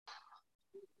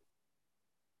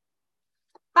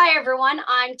Hi, everyone.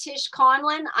 I'm Tish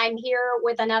Conlon. I'm here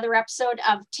with another episode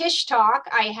of TishTalk.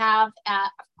 I have a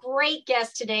great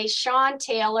guest today, Sean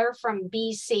Taylor from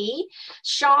BC.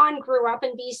 Sean grew up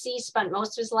in BC, spent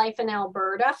most of his life in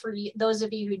Alberta. For those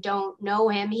of you who don't know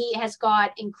him, he has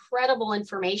got incredible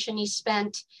information. He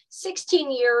spent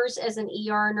 16 years as an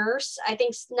ER nurse, I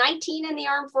think 19 in the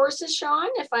armed forces, Sean,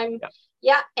 if I'm,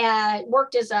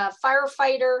 worked as a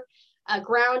firefighter, a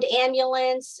ground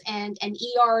ambulance, and an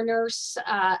ER nurse,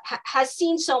 has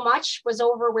seen so much,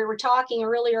 we were talking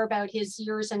earlier about his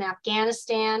years in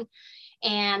Afghanistan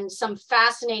and some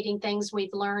fascinating things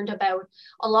we've learned about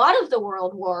a lot of the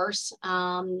world wars,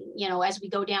 as we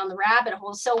go down the rabbit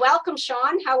hole. So welcome,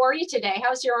 Sean. How are you today?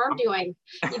 How's your arm doing?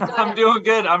 I'm doing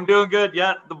good. I'm doing good.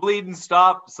 Yeah, the bleeding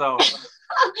stopped, so.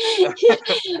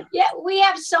 Yeah, we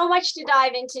have so much to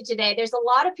dive into today. There's a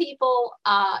lot of people,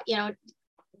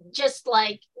 just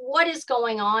like what is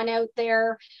going on out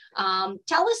there.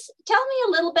 Tell me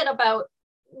a little bit about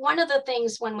one of the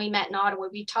things when we met in Ottawa.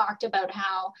 We talked about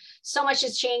how so much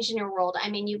has changed in your world. I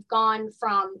mean, you've gone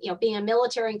from being a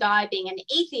military guy, being an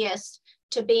atheist,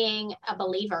 to being a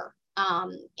believer.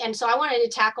 And so I wanted to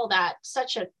tackle that,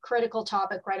 such a critical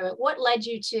topic right away. What led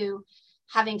you to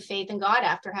having faith in God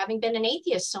after having been an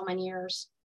atheist so many years?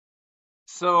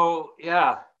 So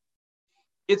yeah.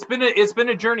 It's been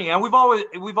a journey, and we've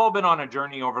all been on a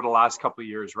journey over the last couple of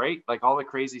years, right? Like all the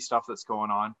crazy stuff that's going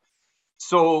on.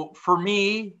 So for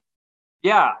me,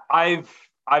 yeah, I've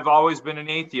always been an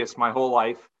atheist my whole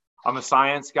life. I'm a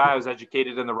science guy. I was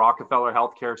educated in the Rockefeller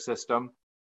healthcare system.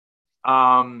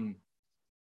 During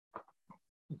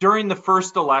the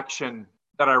first election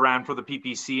that I ran for the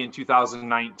PPC in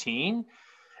 2019,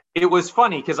 it was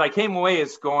funny because I came away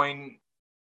as going,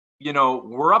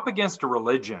 we're up against a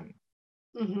religion.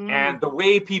 Mm-hmm. And the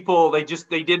way people, they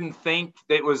didn't think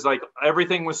that it was like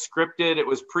everything was scripted. It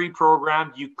was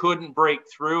pre-programmed. You couldn't break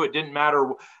through. It didn't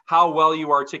matter how well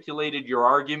you articulated your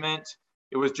argument.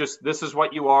 It was just, this is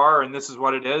what you are and this is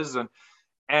what it is.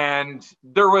 And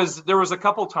there was a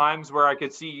couple times where I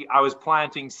could see I was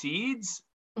planting seeds.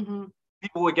 Mm-hmm.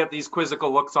 People would get these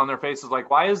quizzical looks on their faces like,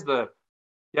 why is the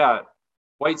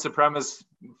white supremacist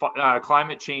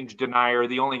climate change denier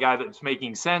the only guy that's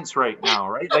making sense right now,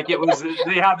 right? Like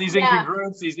they have these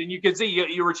incongruencies, and you could see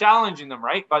you were challenging them,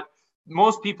 right? But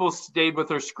most people stayed with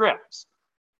their scripts.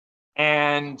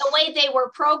 And the way they were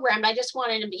programmed, I just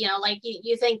wanted to, like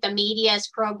you think the media is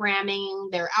programming,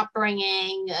 their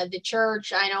upbringing, the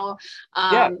church, I know,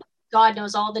 God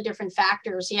knows all the different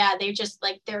factors. Yeah, they just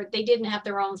they didn't have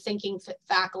their own thinking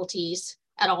faculties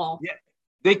at all. Yeah.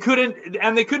 They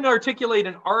couldn't articulate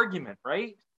an argument,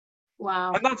 right?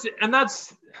 Wow. And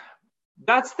that's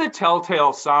the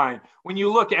telltale sign when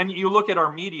you look at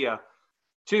our media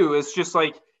too. It's just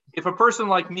like if a person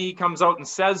like me comes out and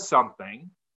says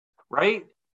something, right?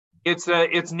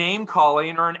 It's name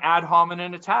calling or an ad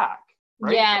hominem attack,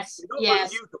 right? Yes. They don't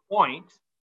refute the point.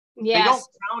 Yes. They don't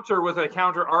counter with a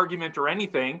counter argument or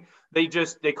anything. They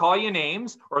call you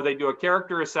names, or they do a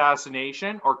character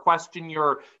assassination or question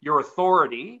your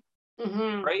authority,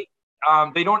 mm-hmm. right?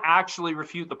 They don't actually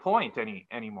refute the point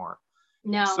anymore.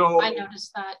 No, so, I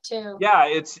noticed that too. Yeah,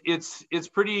 it's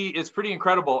pretty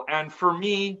incredible. And for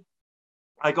me,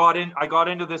 I got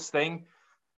into this thing,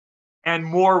 and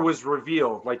more was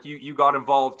revealed. Like you got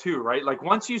involved too, right? Like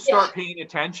once you start paying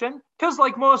attention, because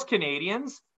like most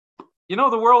Canadians,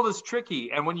 the world is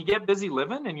tricky. And when you get busy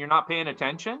living and you're not paying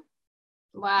attention,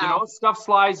 stuff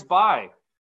slides by.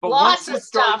 But lots once you of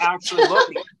start stuff. actually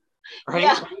looking,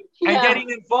 right? And getting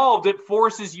involved, it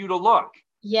forces you to look.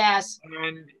 Yes.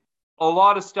 And a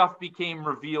lot of stuff became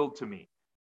revealed to me.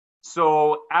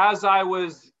 So as I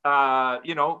was,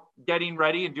 getting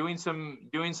ready and doing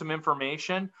some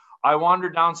information, I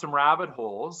wandered down some rabbit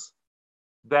holes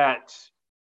that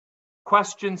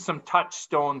questioned some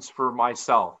touchstones for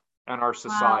myself and our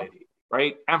society,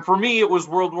 right? And for me, it was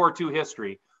World War II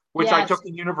history, which I took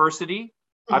in university.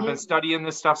 Mm-hmm. I've been studying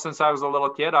this stuff since I was a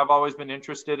little kid. I've always been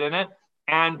interested in it,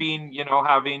 and being,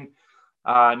 having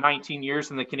 19 years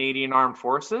in the Canadian Armed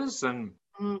Forces and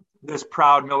this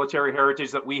proud military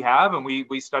heritage that we have, and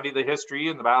we study the history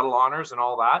and the battle honors and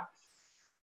all that.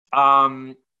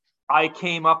 I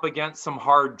came up against some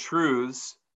hard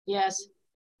truths. Yes.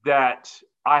 That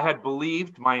I had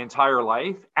believed my entire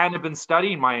life and have been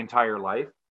studying my entire life.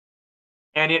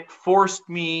 And it forced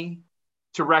me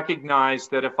to recognize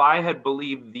that if I had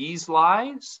believed these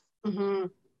lies, mm-hmm.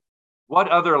 what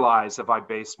other lies have I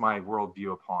based my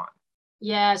worldview upon?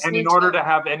 Yes. And in order to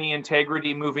have any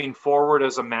integrity moving forward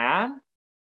as a man,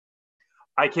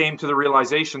 I came to the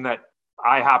realization that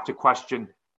I have to question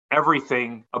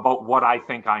everything about what I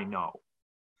think I know.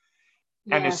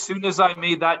 And as Yes. soon as I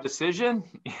made that decision,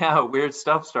 yeah, weird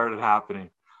stuff started happening.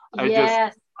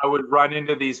 Yes. I would run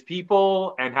into these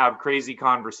people and have crazy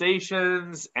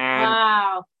conversations. And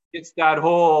Wow. it's that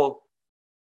whole,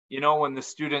 when the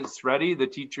student's ready, the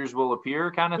teachers will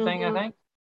appear kind of thing, I Mm-hmm. think.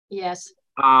 Yes.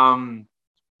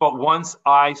 But once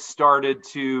I started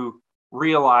to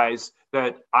realize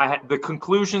that the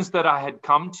conclusions that I had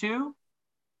come to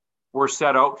were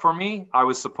set out for me, I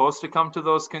was supposed to come to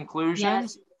those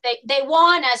conclusions. Yes. They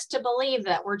want us to believe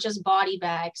that we're just body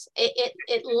bags.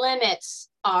 It limits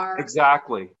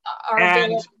Exactly. our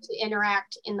And ability to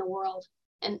interact in the world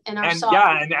and our and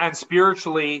sovereignty. yeah, and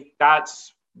spiritually,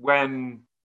 that's when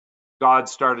God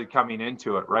started coming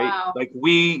into it, right? Wow. Like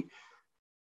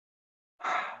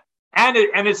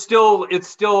it's still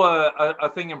a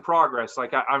thing in progress.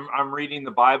 Like I'm reading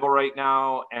the Bible right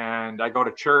now, and I go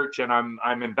to church, and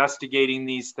I'm investigating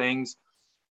these things.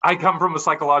 I come from a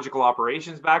psychological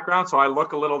operations background, so I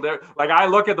look a little different. Like I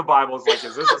look at the Bible, it's like,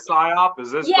 is this a psyop? Is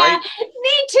this Yeah, right?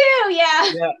 me too.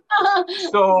 Yeah. Yeah.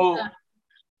 So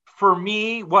for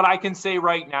me, what I can say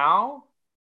right now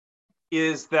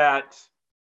is that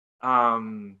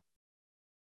I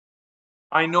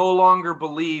no longer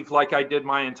believe, like I did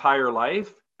my entire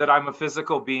life, that I'm a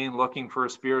physical being looking for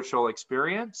a spiritual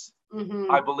experience.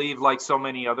 Mm-hmm. I believe, like so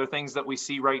many other things that we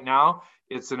see right now,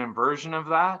 it's an inversion of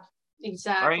that. Right.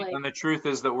 Exactly. And the truth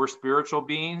is that we're spiritual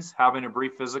beings having a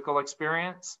brief physical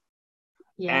experience.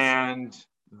 Yes. And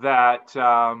that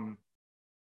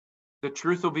the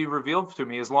truth will be revealed to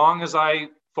me as long as I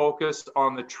focus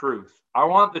on the truth. I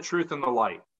want the truth and the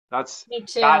light. Me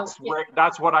too.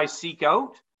 That's what I seek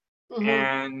out. Mm-hmm.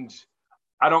 And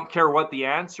I don't care what the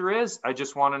answer is. I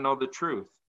just want to know the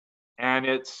truth. And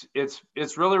it's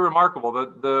really remarkable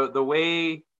the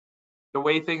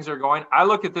way things are going. I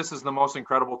look at this as the most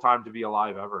incredible time to be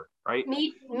alive ever, right?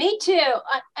 Me too.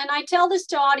 And I tell this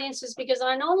to audiences because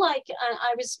I know, like,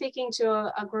 I was speaking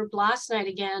to a group last night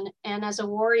again, and as a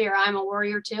warrior, I'm a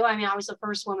warrior too. I mean, I was the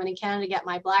first woman in Canada to get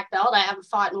my black belt. I haven't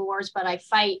fought in wars, but I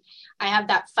fight. I have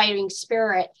that fighting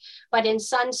spirit. But in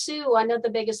Sun Tzu, one of the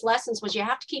biggest lessons was you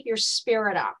have to keep your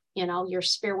spirit up, your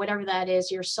spirit, whatever that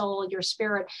is, your soul, your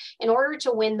spirit. In order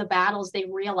to win the battles, they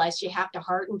realized you have to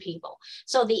hearten people.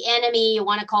 So the enemy, you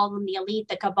want to call them the elite,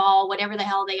 the cabal, whatever the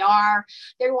hell they are,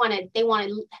 they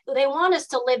want us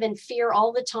to live in fear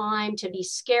all the time, to be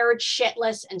scared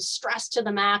shitless and stressed to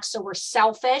the max. So we're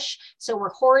selfish, so we're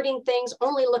hoarding things,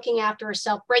 only looking after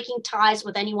ourselves, breaking ties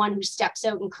with anyone who steps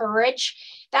out in courage.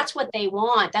 That's what they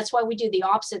want. That's why we do the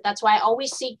opposite. That's why I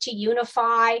always seek to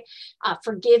unify,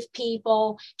 forgive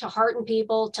people, to hearten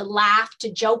people, to laugh, to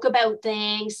joke about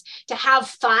things, to have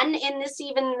fun in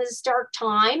this dark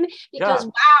time, because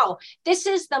wow, this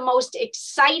is the most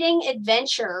exciting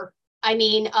adventure. I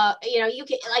mean, you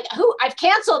can, like, I've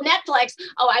canceled Netflix.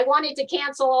 Oh, I wanted to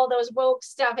cancel all those woke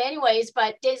stuff anyways,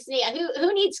 but Disney,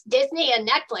 who needs Disney and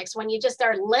Netflix when you just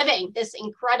are living this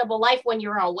incredible life when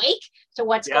you're awake to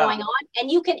what's going on and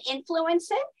you can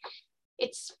influence it?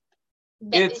 It's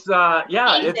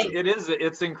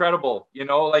incredible,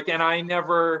 and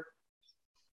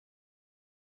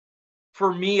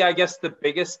for me, I guess the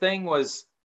biggest thing was,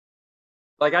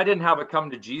 like, I didn't have a come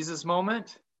to Jesus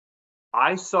moment.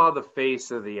 I saw the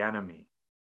face of the enemy.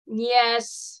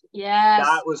 Yes.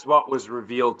 That was what was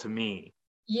revealed to me.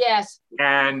 Yes.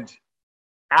 And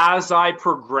as I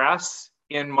progress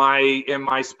in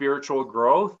my spiritual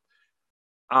growth,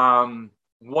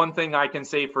 one thing I can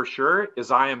say for sure is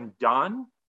I am done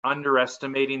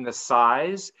underestimating the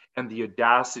size and the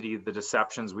audacity of the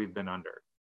deceptions we've been under.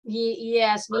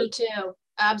 Yes, right? Me too.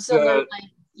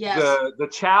 Absolutely. Yes. The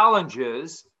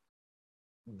challenges,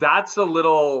 that's a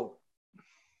little,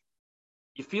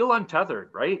 you feel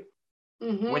untethered, right?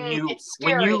 Mm-hmm. When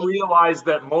you realize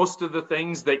that most of the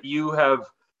things that you have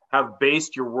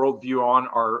based your worldview on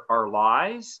are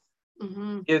lies,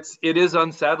 mm-hmm. it is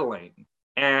unsettling.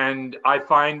 And I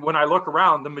find when I look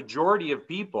around, the majority of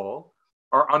people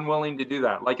are unwilling to do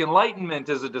that. Like, enlightenment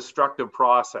is a destructive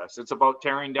process. It's about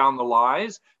tearing down the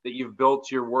lies that you've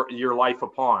built your life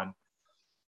upon.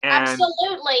 And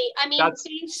absolutely. I mean,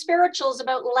 being spiritual is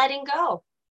about letting go.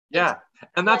 Yeah.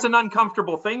 And that's an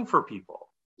uncomfortable thing for people.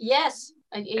 Yes.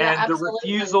 Yeah, and absolutely.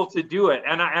 The refusal to do it.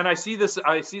 And I see this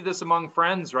among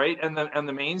friends, right? And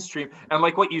the mainstream. And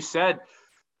like what you said,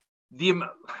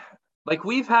 like,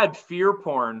 we've had fear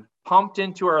porn pumped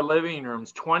into our living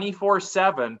rooms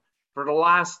 24/7 for the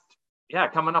last,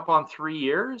 coming up on 3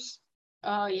 years.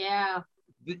 Oh yeah.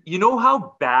 You know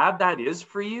how bad that is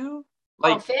for you?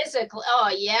 Like, physically. Oh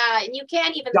yeah. And you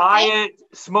can't even diet,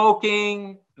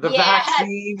 smoking, the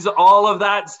vaccines, all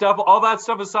that stuff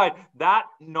aside, that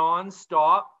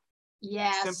nonstop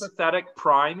Yes. sympathetic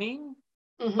priming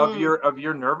of Mm-hmm.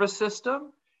 your nervous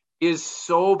system is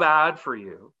so bad for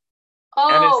you.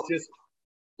 And it's Oh, just,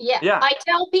 yeah. yeah, I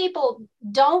tell people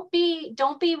don't be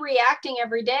reacting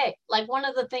every day. Like one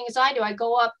of the things I do, I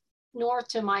go up north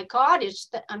to my cottage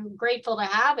that I'm grateful to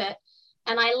have it.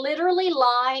 And I literally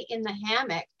lie in the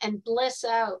hammock and bliss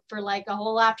out for like a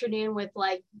whole afternoon with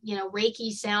like,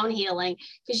 Reiki sound healing,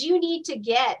 because you need to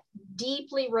get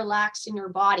deeply relaxed in your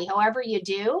body, however you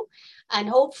do. And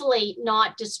hopefully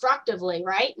not destructively,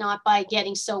 right? Not by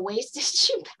getting so wasted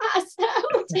you pass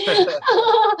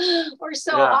out or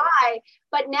so yeah, high,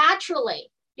 but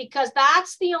naturally, because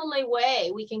that's the only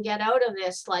way we can get out of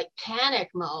this like panic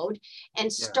mode and yeah.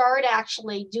 start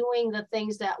actually doing the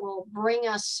things that will bring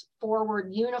us forward,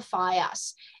 unify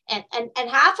us. And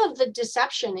half of the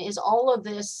deception is all of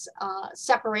this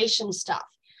separation stuff.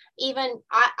 Even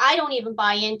I don't even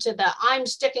buy into the I'm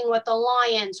sticking with the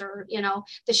lions, or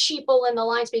the sheeple and the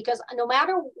lions, because no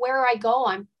matter where I go,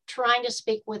 I'm trying to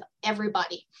speak with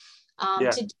everybody, Yeah.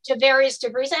 to various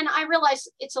degrees. And I realize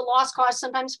it's a lost cause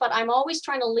sometimes, but I'm always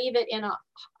trying to leave it in a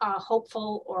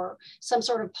hopeful or some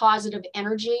sort of positive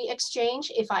energy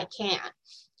exchange if I can,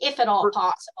 if at all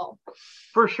possible.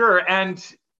 For sure. And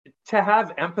to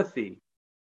have empathy,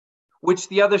 which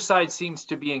the other side seems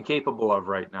to be incapable of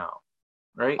right now,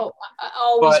 right? Oh, I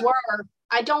always But were.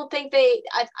 I don't think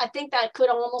I think that could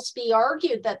almost be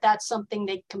argued that that's something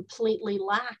they completely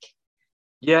lack.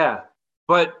 yeah,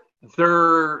 but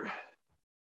they're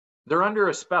they're under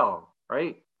a spell,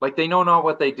 right? Like they know not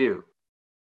what they do.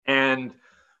 And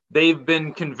they've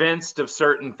been convinced of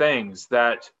certain things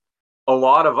that a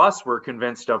lot of us were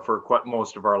convinced of for quite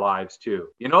most of our lives too.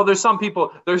 There's some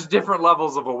people, there's different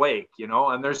levels of awake,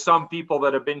 and there's some people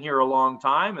that have been here a long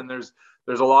time, and there's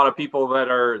a lot of people that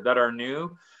are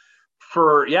new.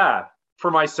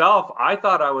 For myself, I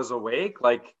thought I was awake.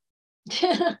 Like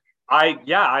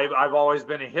I've always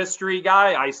been a history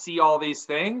guy. I see all these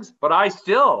things, but I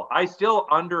still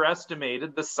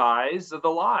underestimated the size of the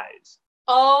lies.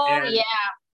 Oh, And yeah.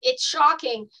 It's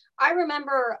shocking. I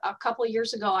remember a couple of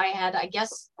years ago, I had, I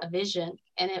guess, a vision,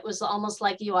 and it was almost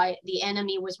like the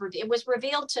enemy it was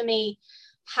revealed to me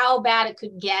how bad it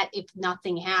could get if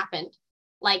nothing happened,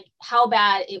 like how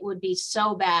bad it would be,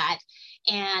 so bad.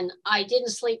 And I didn't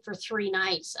sleep for 3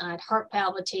 nights. And I had heart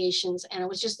palpitations, and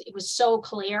it was so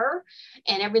clear,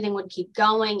 and everything would keep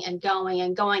going and going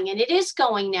and going. And it is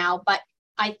going now, but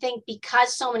I think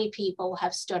because so many people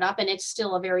have stood up, and it's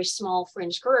still a very small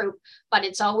fringe group, but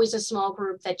it's always a small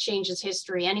group that changes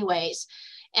history anyways.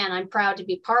 And I'm proud to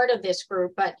be part of this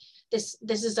group, but this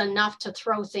is enough to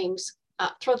throw things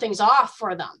off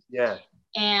for them. yeah,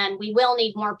 And we will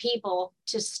need more people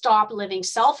to stop living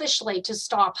selfishly, to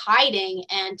stop hiding,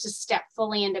 and to step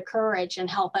fully into courage and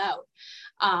help out.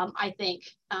 I think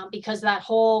because that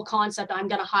whole concept, I'm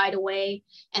going to hide away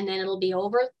and then it'll be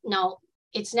over. No,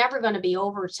 it's never going to be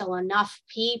over till enough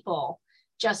people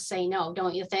just say no,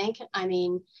 don't you think? I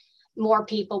mean, more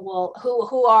people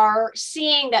who are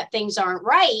seeing that things aren't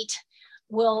right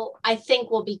I think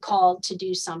will be called to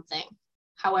do something,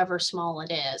 however small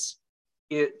it is.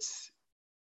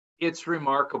 it's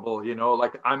remarkable,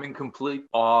 like I'm in complete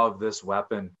awe of this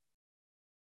weapon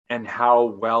and how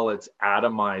well it's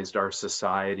atomized our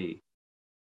society.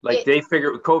 Like they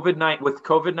figured with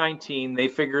COVID-19, they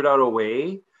figured out a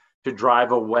way to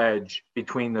drive a wedge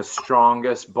between the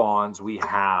strongest bonds we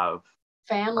have,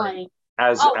 right, Family.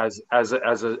 as Oh,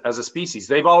 a species.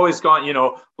 They've always gone,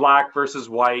 black versus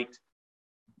white,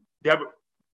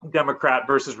 Democrat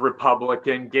versus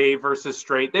Republican, gay versus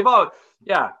straight. They've all,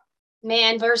 yeah,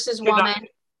 man versus woman.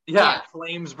 yeah, Yeah.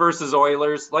 Flames versus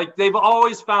Oilers. Like they've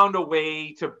always found a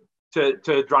way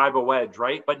to drive a wedge,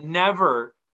 right? But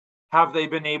never have they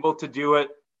been able to do it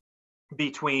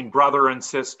between brother and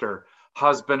sister,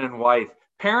 husband and wife,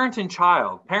 parent and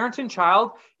child. Parent and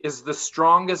child is the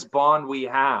strongest bond we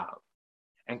have.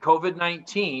 And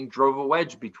COVID-19 drove a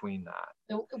wedge between that.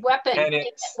 The And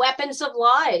it's weapons of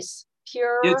lies,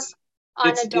 pure, it's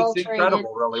it's unadulterated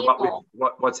incredible, really, evil.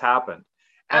 what's happened.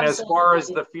 And as far as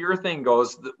Absolutely. the fear thing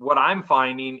goes, what I'm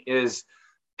finding is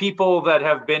people that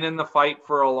have been in the fight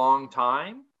for a long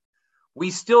time,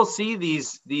 we still see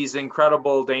these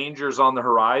incredible dangers on the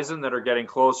horizon that are getting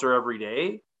closer every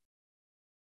day.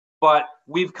 But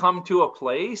we've come to a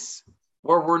place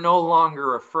where we're no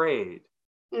longer afraid,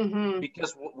 Mm-hmm.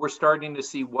 because we're starting to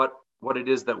see what it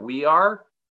is that we are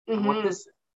and what Mm-hmm. this is,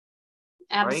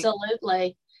 right?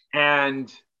 Absolutely. And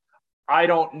I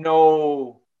don't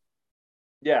know.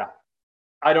 Yeah,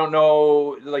 I don't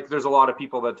know. Like, there's a lot of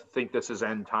people that think this is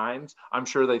end times. I'm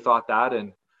sure they thought that in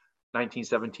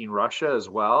 1917 Russia as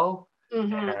well.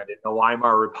 and in the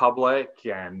Weimar Republic,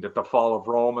 and at the fall of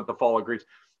Rome, at the fall of Greece.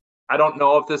 I don't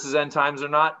know if this is end times or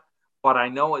not, but I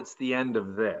know it's the end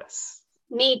of this.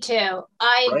 Me too.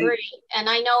 I right? agree. And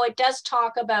I know it does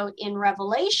talk about in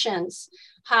Revelations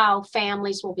how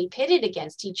families will be pitted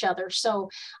against each other. So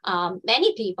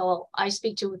many people I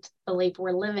speak to believe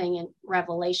we're living in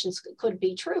Revelations. Could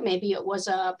be true. Maybe it was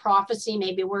a prophecy.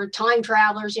 Maybe we're time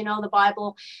travelers, you know, the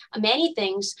Bible, many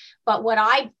things. But what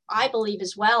I believe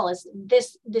as well is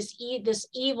this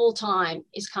evil time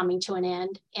is coming to an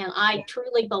end. And I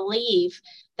truly believe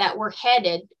that we're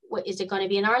headed. Is it going to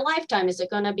be in our lifetime? Is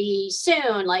it going to be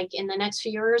soon, like in the next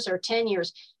few years or 10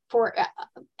 years, for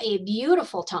a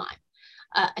beautiful time?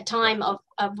 A time of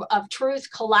truth,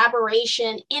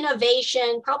 collaboration,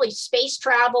 innovation, probably space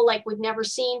travel like we've never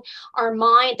seen. Our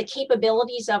mind, the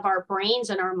capabilities of our brains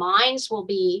and our minds will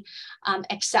be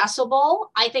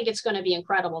accessible. I think it's going to be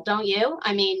incredible, don't you?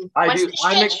 I mean, once the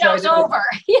shit show's over.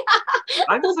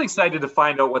 I'm just excited to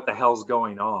find out what the hell's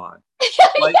going on.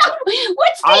 Like,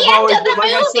 what's the end of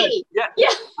the movie?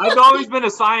 I've always been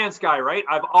a science guy, right?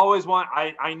 I've always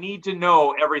I need to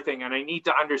know everything, and I need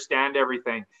to understand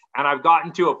everything. And I've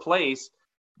gotten to a place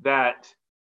that,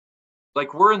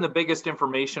 like, we're in the biggest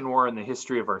information war in the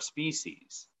history of our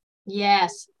species.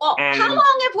 Yes. Well, how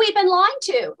long have we been lied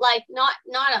to? Like, not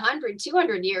 100,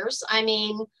 200 years. I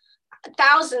mean,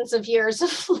 thousands of years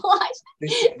of lies.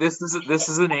 This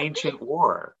is an ancient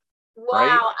war. Wow,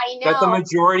 right? I know. That the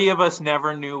majority of us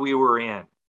never knew we were in.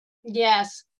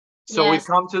 Yes. So we've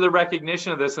come to the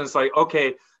recognition of this, and it's like,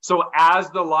 okay, so as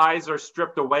the lies are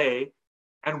stripped away,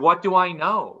 and what do I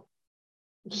know?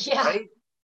 Yeah. Right?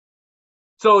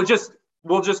 So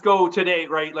we'll just go today,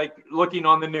 right? Like, looking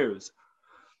on the news.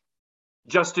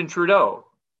 Justin Trudeau,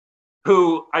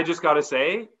 who I just got to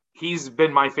say, he's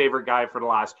been my favorite guy for the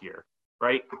last year,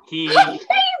 right?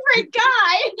 Favorite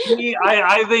guy.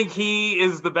 I think he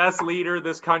is the best leader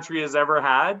this country has ever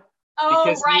had.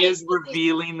 Because he is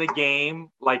revealing the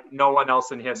game like no one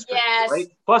else in history. Yes. Right?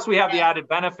 Plus, we have the added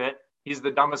benefit. He's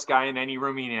the dumbest guy in any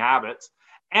room he inhabits.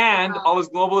 And all his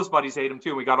globalist buddies hate him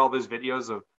too. We got all those videos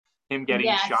of him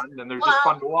getting shunned, and they're just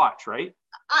fun to watch, right?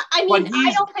 I mean,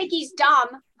 I don't think he's dumb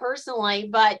personally,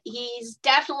 but he's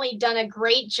definitely done a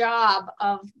great job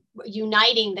of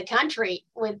uniting the country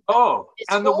with the world.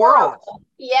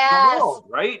 Yes. The world,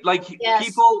 right? Like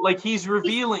people, like he's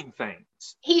revealing things.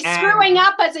 He's screwing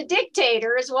up as a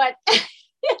dictator is what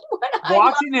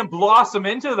watching him blossom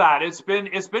into that, it's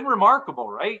been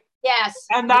remarkable, right? Yes.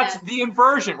 And that's the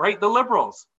inversion, right? The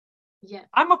liberals. Yeah.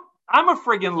 I'm a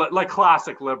friggin' like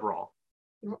classic liberal.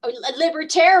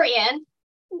 Libertarian.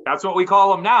 That's what we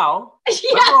call them now. Yeah.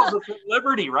 Liberals with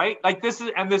liberty, right? Like this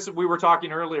we were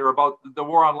talking earlier about the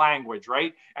war on language,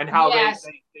 right? And how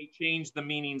they change the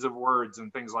meanings of words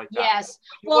and things like that. Yes.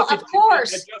 Well, of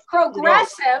course,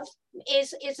 progressive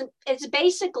is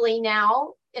basically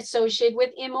now associated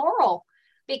with immoral,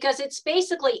 because it's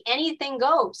basically anything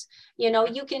goes. You know,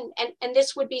 you can, and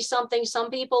this would be something some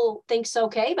people think's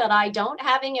okay, but I don't.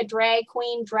 Having a drag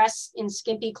queen dress in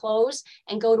skimpy clothes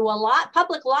and go to a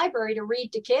public library to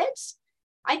read to kids,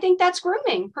 I think that's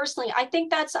grooming. Personally, I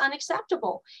think that's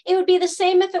unacceptable. It would be the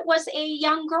same if it was a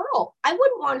young girl. I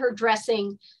wouldn't want her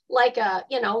dressing like a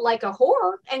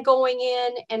whore and going in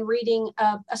and reading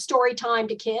a story time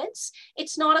to kids.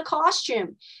 It's not a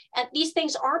costume. And these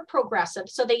things aren't progressive.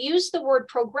 So they use the word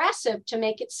progressive to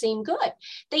make it seem good.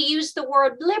 They use the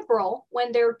word liberal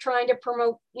when they're trying to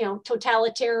promote,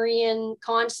 totalitarian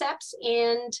concepts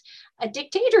and a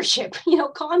dictatorship,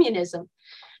 communism.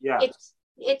 Yeah.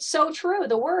 It's so true,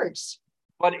 the words.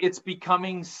 But it's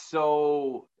becoming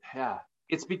so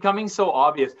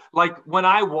obvious. Like when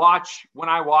I watch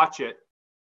it,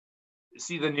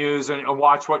 see the news and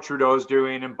watch what Trudeau's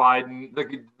doing and Biden,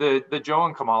 the Joe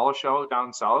and Kamala show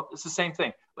down south, it's the same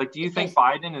thing. Like, do you think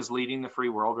Biden is leading the free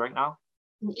world right now?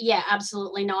 Yeah,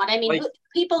 absolutely not. I mean, like,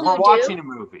 people we're watching a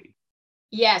movie.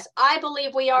 Yes, I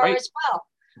believe we are as well.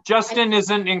 Justin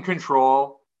isn't in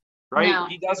control, right? No.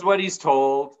 He does what he's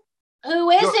told.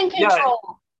 Who is in control?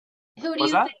 Yeah. Who do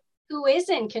you think? Who is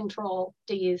in control,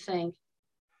 do you think?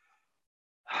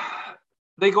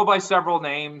 They go by several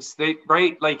names.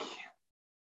 Like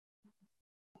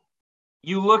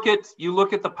you look at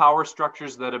the power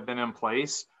structures that have been in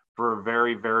place for a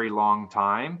very, very long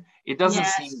time. It doesn't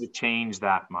seem to change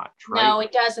that much, right? No,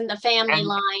 it doesn't. The family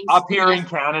lines. Up here in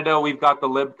Canada, we've got the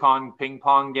LibCon ping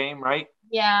pong game, right?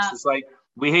 Yeah. It's just like,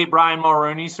 we hate Brian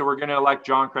Mulroney, so we're going to elect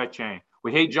John Chrétien.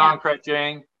 We hate John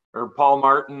Chrétien, or Paul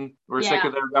Martin. We're sick Yeah.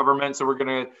 of their government, so we're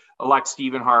going to elect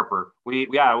Stephen Harper. We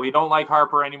don't like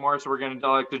Harper anymore, so we're going to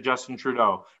elect Justin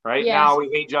Trudeau. Right Yes. now, we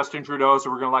hate Justin Trudeau, so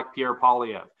we're going to elect Pierre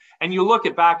Poilievre. And you look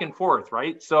at back and forth,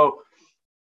 right? So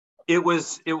it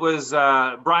was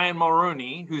Brian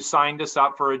Mulroney who signed us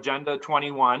up for Agenda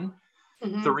 21,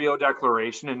 the Rio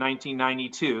Declaration in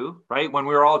 1992, right? When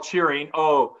we were all cheering,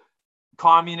 oh,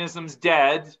 communism's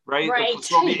dead, right? Right. The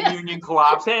Soviet Union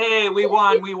collapsed. Hey, we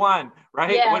won,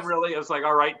 right? Yes. When really it was like,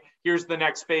 all right, here's the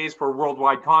next phase for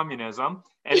worldwide communism.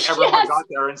 And everyone Yes. got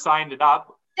there and signed it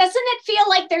up. Doesn't it feel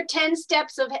like they're 10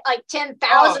 steps of like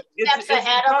 10,000 steps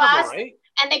ahead of us? Right?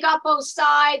 And they got both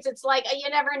sides. It's like you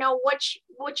never know which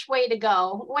way to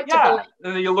go, what to Yeah. believe.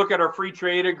 And then you look at our free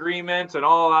trade agreements and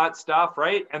all that stuff,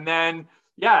 right? And then,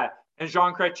 yeah, and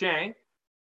Jean Chrétien,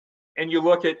 and you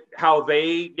look at how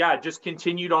they, just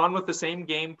continued on with the same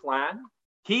game plan.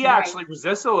 He actually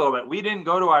resisted a little bit. We didn't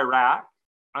go to Iraq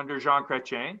under Jean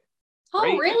Chrétien. Oh,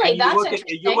 right? really? And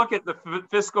you look at the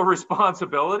fiscal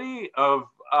responsibility of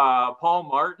Paul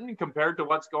Martin compared to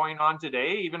what's going on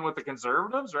today, even with the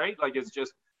Conservatives, right? Like it's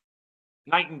just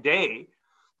night and day.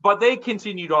 But they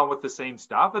continued on with the same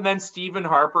stuff. And then Stephen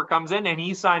Harper comes in and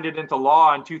he signed it into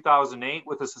law in 2008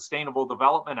 with the Sustainable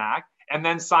Development Act, and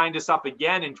then signed us up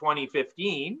again in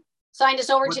 2015. Signed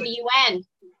us over to the UN.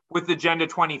 With Agenda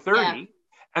 2030. Yeah.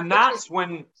 And that's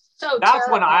when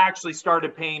I actually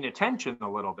started paying attention a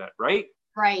little bit, right?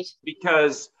 Right.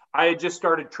 Because I had just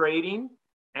started trading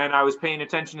and I was paying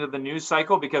attention to the news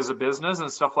cycle because of business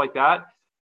and stuff like that.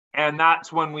 And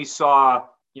that's when we saw,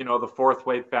 the fourth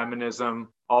wave feminism,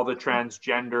 all the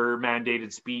transgender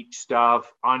mandated speech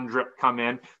stuff, UNDRIP come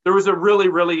in. There was a really,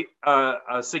 really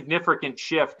a significant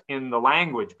shift in the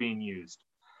language being used.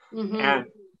 And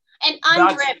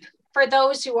UNDRIP, for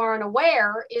those who aren't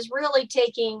aware, is really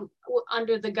taking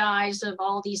under the guise of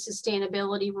all these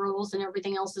sustainability rules and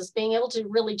everything else, is being able to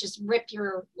really just rip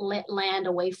your land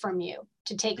away from you,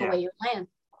 to take away your land.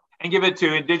 And give it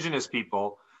to Indigenous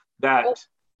people that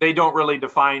they don't really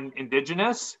define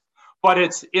Indigenous, but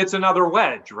it's another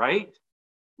wedge, right?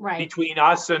 Right. Between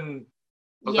us and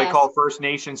what they call First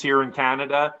Nations here in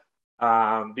Canada,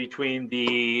 between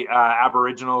the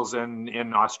Aboriginals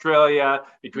in Australia,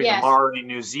 between the Maori in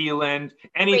New Zealand,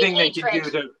 anything they can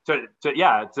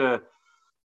do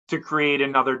to create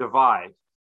another divide.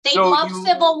 They'd love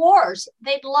civil wars.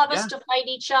 They'd love us to fight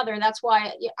each other. That's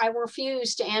why I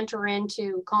refuse to enter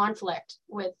into conflict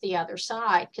with the other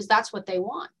side, because that's what they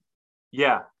want.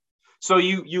 Yeah. So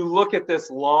you look at this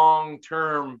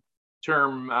long-term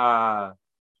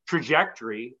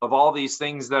trajectory of all these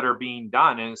things that are being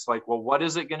done, and it's like, well, what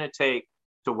is it going to take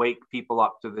to wake people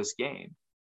up to this game?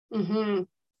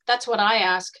 That's what I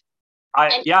ask.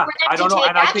 I don't know,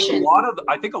 and I think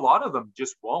a lot of them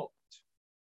just won't.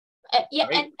 But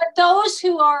those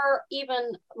who are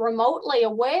even remotely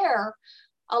aware,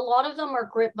 a lot of them are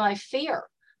gripped by fear.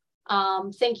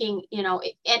 Thinking, and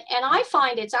I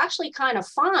find it's actually kind of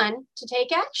fun to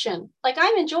take action. Like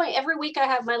I'm enjoying every week. I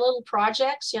have my little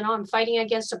projects, I'm fighting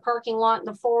against a parking lot in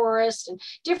the forest and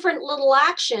different little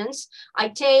actions I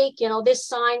take. This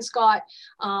sign's got,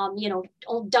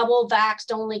 double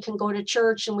vaxxed only can go to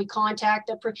church, and we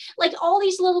contact like all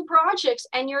these little projects,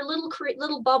 and your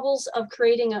little bubbles of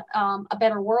creating a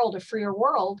better world, a freer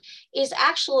world, is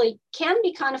actually can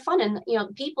be kind of fun. And,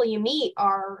 the people you meet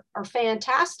are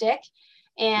fantastic.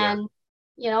 And,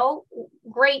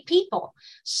 great people.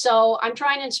 So I'm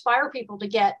trying to inspire people to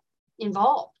get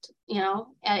involved,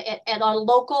 at a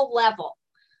local level.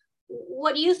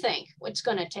 What do you think it's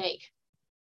going to take?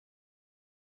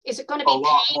 Is it going to be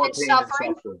pain and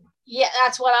suffering? Yeah,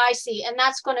 that's what I see. And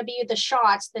that's going to be the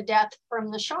shots, the death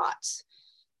from the shots,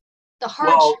 the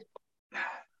hardship. Well,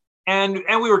 and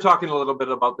we were talking a little bit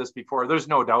about this before. There's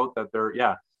no doubt that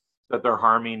they're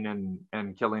harming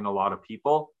and killing a lot of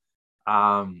people.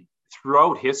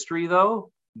 Throughout history,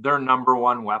 though, their number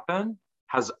one weapon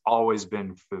has always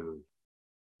been food.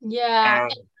 Yeah.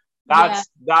 And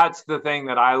that's the thing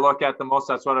that I look at the most.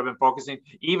 That's what I've been focusing.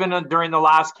 Even during the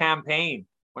last campaign,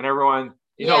 when everyone,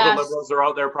 the liberals are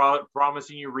out there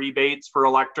promising you rebates for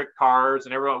electric cars,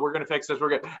 and everyone, we're going to fix this.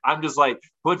 I'm just like,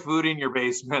 put food in your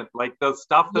basement. Like the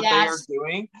stuff that they are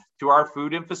doing to our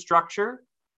food infrastructure.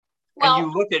 Well, and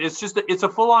you look at it's a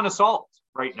full-on assault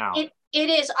right now. It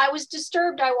is. I was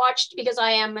disturbed. I watched, because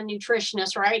I am a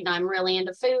nutritionist, right? And I'm really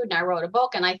into food, and I wrote a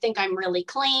book, and I think I'm really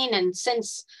clean. And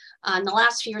since in the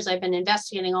last few years, I've been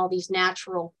investigating all these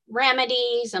natural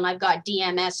remedies, and I've got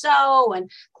DMSO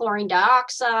and chlorine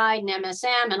dioxide and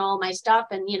MSM and all my stuff.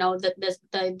 And,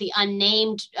 the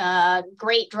unnamed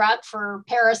great drug for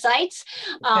parasites,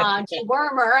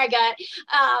 dewormer I got.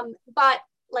 But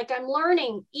like I'm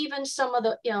learning even some of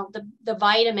the, you know, the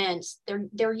vitamins,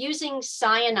 they're using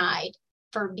cyanide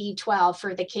for B12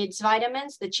 for the kids'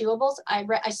 vitamins, the chewables.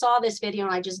 I saw this video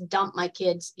and I just dumped my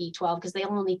kids B12 because they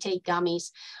only take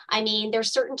gummies. I mean,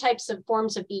 there's certain types of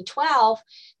forms of B12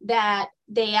 that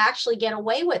they actually get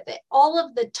away with it. All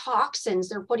of the toxins,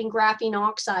 they're putting graphene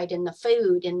oxide in the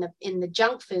food, in the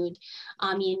junk food.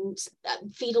 I mean,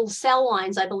 fetal cell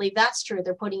lines, I believe that's true.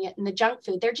 They're putting it in the junk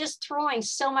food. They're just throwing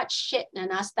so much shit in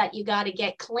us that you got to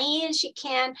get clean as you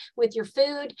can with your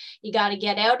food. You got to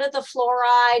get out of the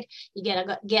fluoride. You got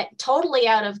to get totally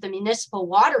out of the municipal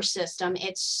water system.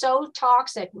 It's so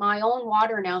toxic. My own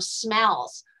water now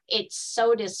smells. It's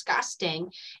so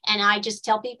disgusting. And I just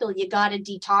tell people you got to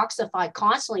detoxify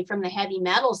constantly from the heavy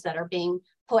metals that are being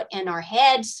put in our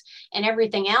heads and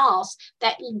everything else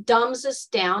that dumbs us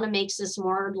down and makes us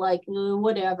more like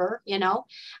whatever, you know.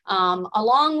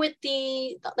 Along with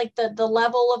the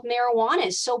level of marijuana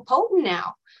is so potent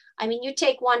now. I mean, you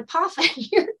take one puff and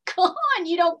you're gone.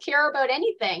 You don't care about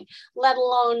anything, let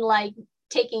alone like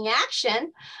taking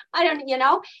action. I don't, you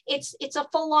know, it's a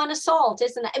full-on assault,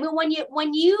 isn't it? I mean,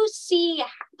 when you see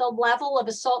the level of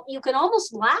assault, you can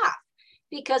almost laugh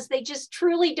because they just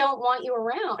truly don't want you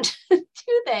around,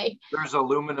 do they? There's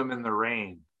aluminum in the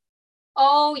rain.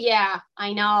 Oh yeah,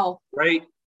 I know. Right.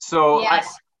 So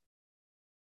yes.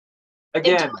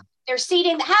 They're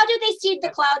seeding. How do they seed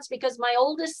the clouds? Because my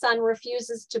oldest son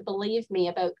refuses to believe me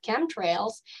about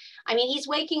chemtrails. I mean, he's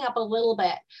waking up a little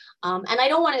bit, and I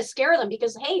don't want to scare them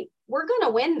because, hey, we're going to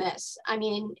win this. I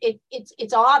mean,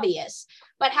 it's obvious.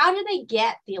 But how do they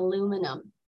get the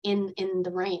aluminum in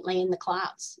the rain, like in the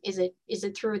clouds? Is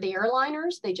it through the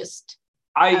airliners? They just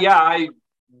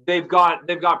they've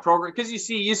got program, because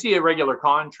you see a regular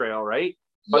contrail, right?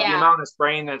 But the amount of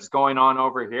spraying that's going on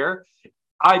over here,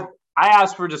 I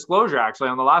asked for disclosure actually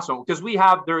on the last one because we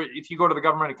have there. If you go to the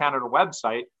Government of Canada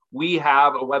website, we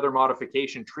have a weather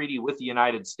modification treaty with the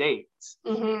United States,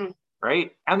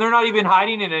 right? And they're not even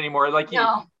hiding it anymore. Like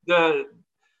the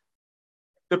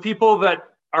people that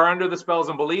are under the spells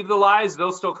and believe the lies,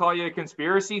 they'll still call you a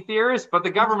conspiracy theorist, but the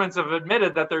governments have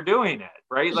admitted that they're doing it,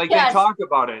 right? Like they talk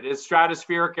about it. It's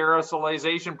stratospheric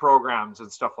aerosolization programs and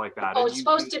stuff like that. Oh, it's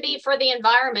supposed to be for the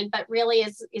environment, but really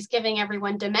is giving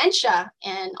everyone dementia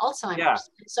and Alzheimer's. Yeah,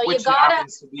 so which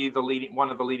happens to be one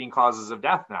of the leading causes of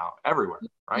death now everywhere,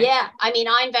 right? Yeah, I mean,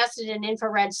 I invested in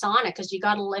infrared sauna because you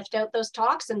got to lift out those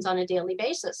toxins on a daily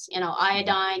basis, you know,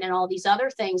 iodine and all these other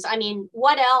things. I mean,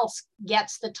 what else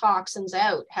gets the toxins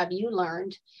out? Have you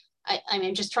learned? I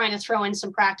mean, just trying to throw in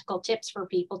some practical tips for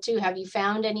people too. Have you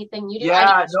found anything you do?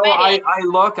 Yeah,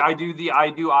 I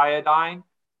do iodine.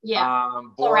 Yeah.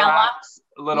 Borax,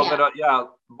 a little bit of,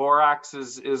 borax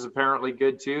is apparently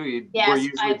good too. We're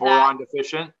usually boron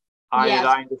deficient,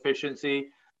 iodine deficiency,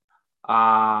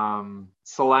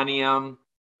 selenium.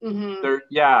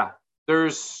 There's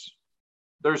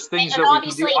things that we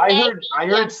can do. I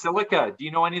heard silica. Do you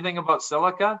know anything about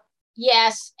silica?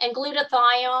 Yes, and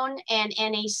glutathione and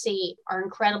NAC are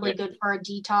incredibly good for a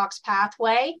detox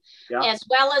pathway. As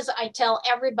well as I tell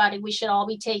everybody we should all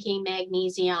be taking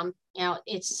magnesium. You know,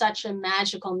 it's such a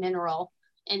magical mineral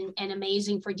and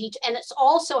amazing for detox. And it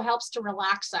also helps to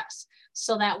relax us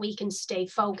so that we can stay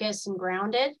focused and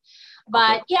grounded.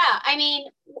 But I mean,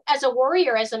 as a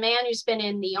warrior, as a man who's been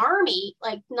in the army,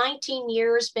 like 19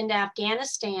 years, been to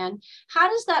Afghanistan, how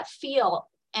does that feel?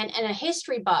 And a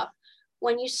history buff,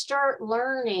 when you start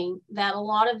learning that a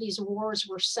lot of these wars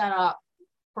were set up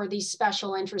for these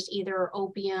special interests, either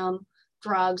opium,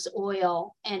 drugs,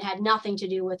 oil, and had nothing to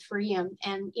do with freedom.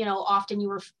 And, you know, often you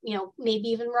were, you know, maybe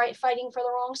even fighting for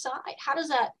the wrong side. How does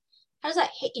that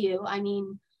hit you? I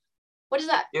mean, what is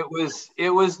that? It was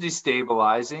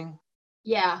destabilizing.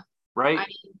 Yeah. Right.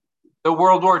 The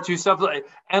World War II stuff.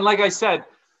 And like I said,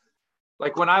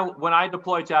 like when I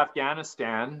deployed to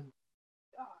Afghanistan,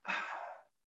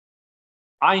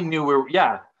 I knew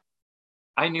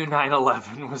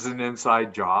 9/11 was an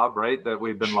inside job, right? That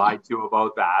we've been lied to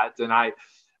about that. And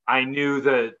I knew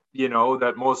that, you know,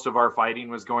 that most of our fighting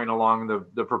was going along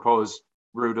the proposed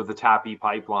route of the Tapi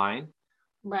pipeline.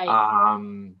 Right.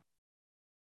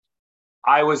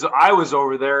 I was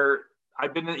over there.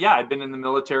 I've been in the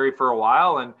military for a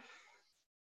while, and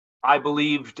I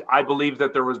believed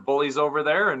that there was bullies over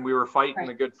there and we were fighting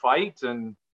a good fight.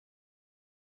 And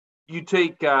you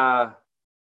take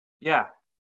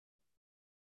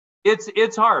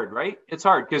it's hard, right? It's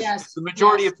hard because the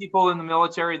majority of people in the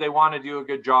military, they want to do a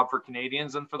good job for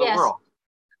Canadians and for the world.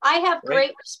 I have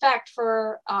great respect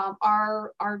for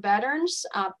our veterans,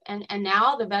 and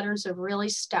now the veterans have really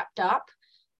stepped up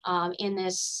in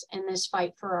this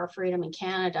fight for our freedom in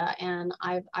Canada. And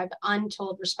I've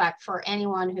untold respect for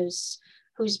anyone who's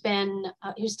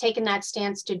taken that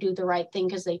stance to do the right thing,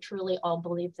 because they truly all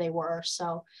believe they were.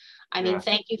 So, I mean,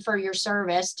 thank you for your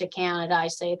service to Canada. I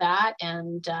say that.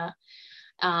 And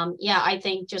I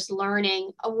think just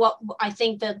learning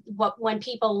when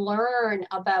people learn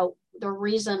about the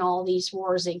reason all these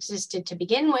wars existed to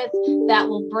begin with, that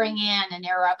will bring in an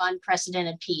era of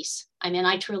unprecedented peace. I mean,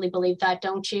 I truly believe that,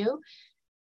 don't you?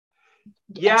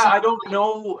 Yeah, I don't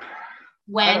know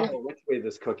which way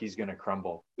this cookie's going to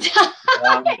crumble.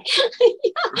 Right?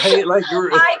 Like,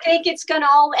 I think it's going to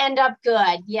all end up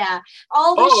good. Yeah.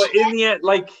 In the end,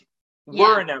 like,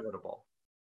 we're inevitable.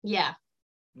 Yeah.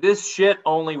 This shit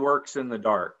only works in the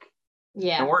dark.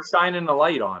 Yeah. And we're shining the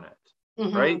light on it.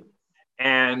 Mm-hmm. Right?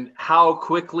 And how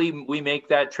quickly we make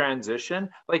that transition,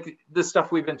 like the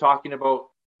stuff we've been talking about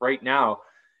right now.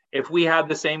 If we had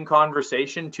the same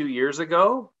conversation 2 years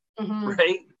ago,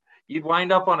 right, you'd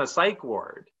wind up on a psych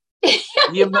ward.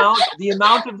 The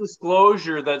amount of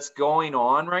disclosure that's going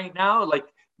on right now, like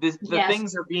the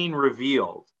things are being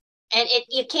revealed. And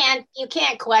you can't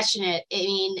question it. I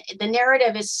mean, the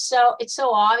narrative is so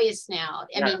obvious now.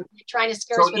 I mean, trying to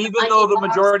scare us with even though the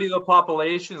majority of the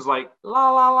population is like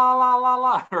la la la la la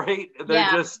la, right?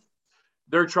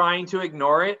 They're trying to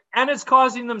ignore it, and it's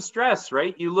causing them stress,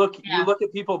 right? You look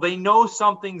at people, they know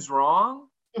something's wrong,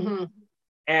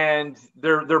 and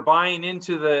they're buying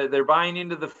into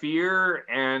the fear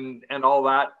and all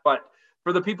that. But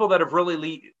for the people that have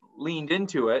really leaned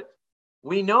into it,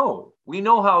 we know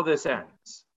how this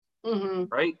ends,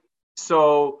 right?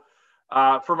 So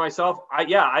for myself,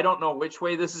 I don't know which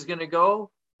way this is going to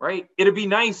go, right? It'd be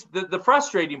nice. The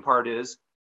frustrating part is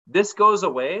this goes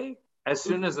away as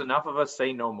soon as enough of us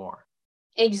say no more.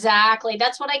 Exactly.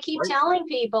 That's what I keep telling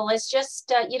people. It's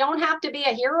just, you don't have to be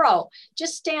a hero.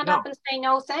 Just stand up and say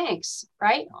no thanks,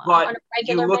 right? But on a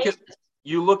regular basis.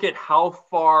 You look at how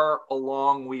far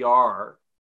along we are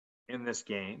in this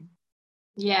game.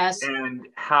 Yes. And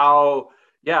how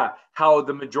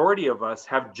the majority of us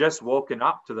have just woken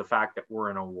up to the fact that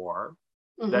we're in a war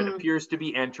that appears to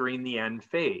be entering the end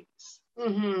phase.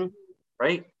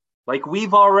 Right? Like,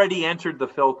 we've already entered the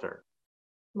filter.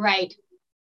 Right.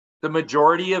 The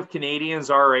majority of Canadians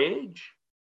our age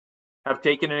have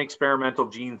taken an experimental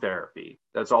gene therapy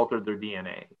that's altered their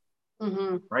DNA.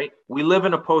 Right? We live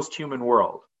in a post-human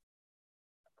world.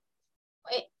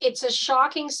 It's a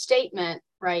shocking statement,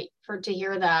 right, to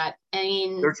hear that. I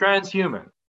mean, they're transhuman,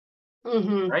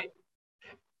 right?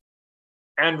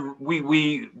 And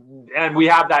we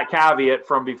have that caveat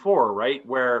from before, right,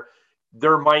 where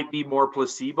there might be more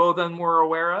placebo than we're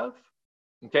aware of.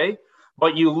 Okay,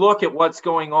 but you look at what's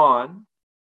going on,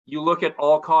 you look at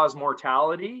all-cause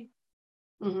mortality,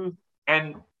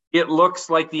 and it looks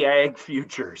like the ag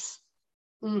futures.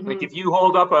 Like, if you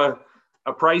hold up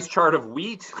a price chart of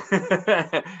wheat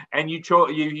and you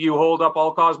hold up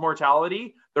all-cause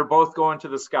mortality, they're both going to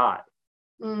the sky,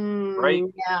 right?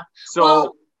 Yeah.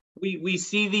 So we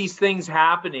see these things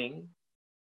happening,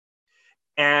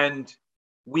 and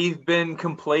we've been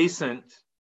complacent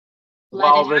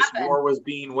while this war was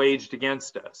being waged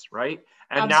against us, right?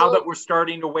 And now that we're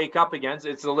starting to wake up against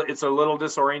it, it's a little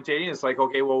disorientating. It's like,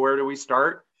 okay, well, where do we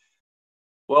start?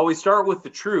 Well, we start with the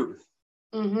truth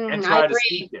and try to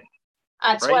speak it.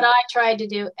 That's what I tried to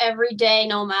do every day,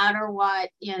 no matter what,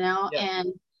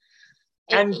 and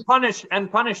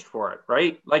punished for it,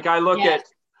 right? Like, I look at.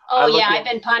 I've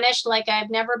been punished like I've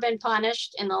never been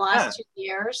punished in the last 2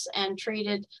 years, and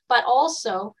treated, but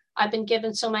also I've been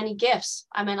given so many gifts.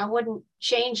 I mean, I wouldn't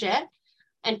change it.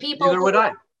 And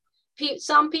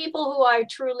some people who I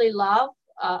truly love,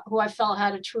 who I felt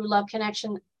had a true love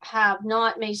connection, have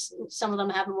not, some of them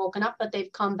haven't woken up, but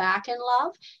they've come back in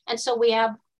love. And so we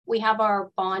have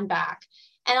our bond back,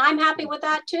 and I'm happy with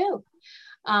that too,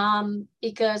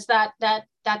 because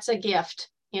that's a gift,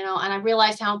 and I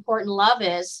realize how important love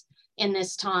is in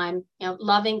this time.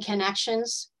 Loving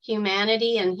connections,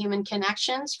 humanity and human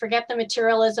connections. Forget the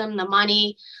materialism, the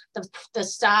money, the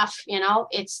stuff.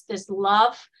 It's this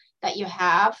love that you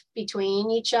have between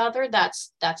each other.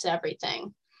 That's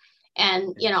everything.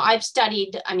 And, I've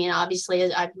studied, I mean,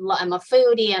 obviously I'm a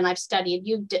foodie, and I've studied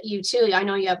you too. I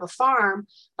know you have a farm,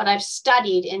 but I've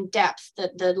studied in depth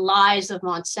the lies of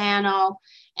Monsanto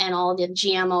and all the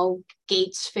GMO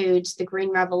Gates foods, the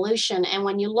Green Revolution. And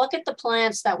when you look at the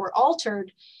plants that were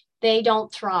altered, they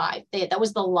don't thrive. That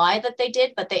was the lie that they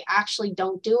did, but they actually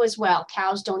don't do as well.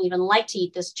 Cows don't even like to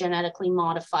eat this genetically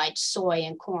modified soy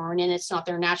and corn, and it's not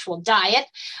their natural diet.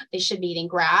 They should be eating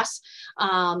grass.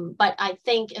 But I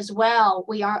think as well,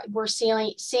 we're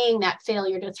seeing that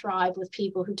failure to thrive with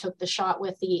people who took the shot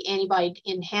with the antibody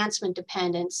enhancement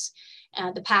dependence,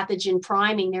 the pathogen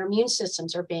priming. Their immune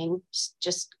systems are being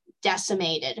just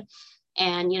decimated.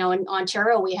 And, in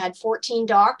Ontario, we had 14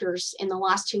 doctors in the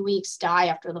last 2 weeks die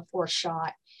after the fourth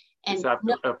shot. And it's up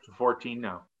to 14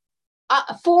 now.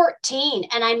 14.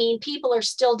 And I mean, people are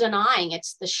still denying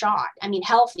it's the shot. I mean,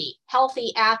 healthy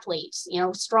athletes,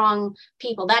 strong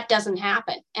people, that doesn't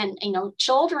happen. And,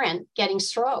 children getting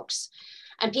strokes,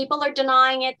 and people are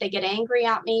denying it. They get angry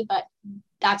at me, but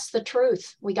that's the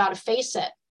truth. We got to face it.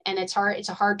 And it's hard. It's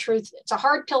a hard truth. It's a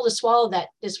hard pill to swallow that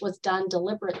this was done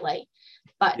deliberately.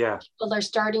 But people are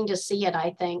starting to see it,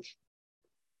 I think.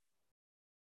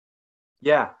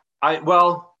 Yeah.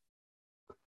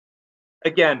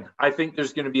 Again, I think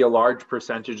there's going to be a large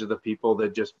percentage of the people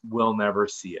that just will never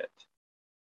see it.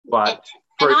 But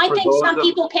I think some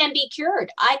people can be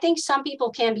cured. I think some people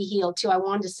can be healed too. I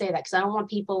wanted to say that because I don't want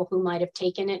people who might have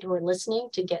taken it who are listening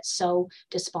to get so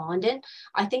despondent.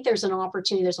 I think there's an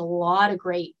opportunity. There's a lot of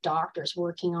great doctors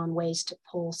working on ways to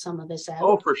pull some of this out.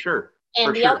 Oh, for sure.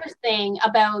 And the other thing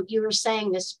about, you were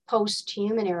saying this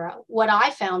post-human era, what I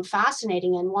found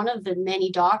fascinating, and one of the many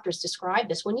doctors described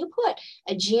this, when you put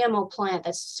a GMO plant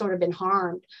that's sort of been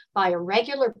harmed by a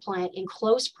regular plant in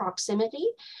close proximity,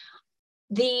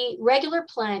 the regular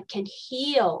plant can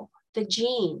heal the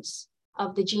genes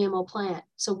of the GMO plant.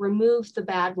 So remove the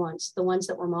bad ones, the ones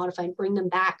that were modified, bring them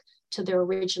back to their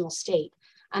original state.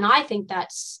 And I think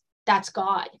that's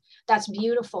God. That's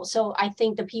beautiful. So I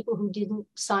think the people who didn't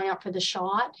sign up for the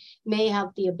shot may have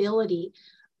the ability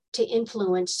to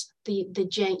influence the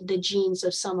genes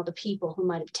of some of the people who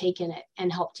might have taken it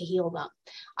and help to heal them.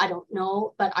 I don't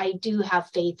know, but I do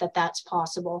have faith that that's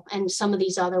possible. And some of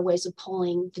these other ways of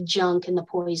pulling the junk and the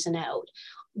poison out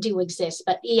do exist.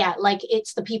 But yeah, like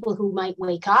it's the people who might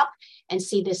wake up and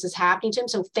see this is happening to them.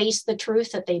 So face the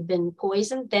truth that they've been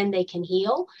poisoned, then they can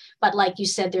heal. But like you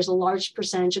said, there's a large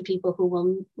percentage of people who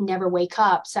will never wake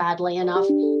up, sadly enough,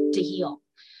 to heal.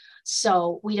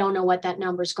 So we don't know what that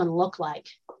number is going to look like.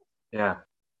 Yeah.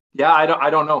 I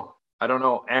don't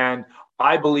know. And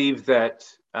I believe that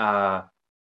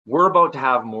we're about to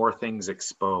have more things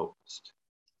exposed.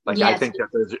 Like, yes. I think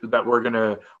that we're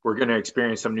gonna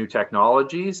experience some new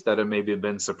technologies that have maybe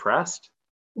been suppressed.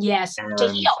 Yes,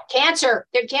 to heal cancer.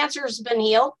 Their cancer has been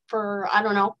healed for I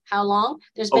don't know how long.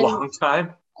 There's been a long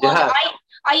time. Yeah.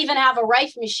 I even have a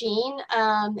Rife machine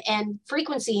and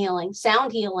frequency healing,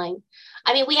 sound healing.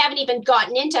 I mean, we haven't even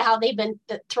gotten into how they've been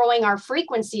throwing our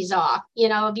frequencies off.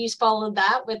 Have you followed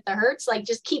that with the Hertz? Like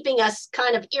just keeping us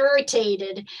kind of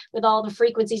irritated with all the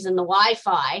frequencies and the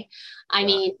Wi-Fi. I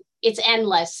mean, it's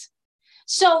endless.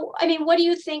 So, I mean, what do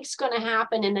you think is going to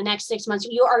happen in the next 6 months?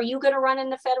 Are you going to run in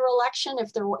the federal election?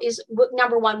 If there is,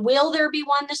 number one, will there be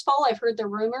one this fall? I've heard the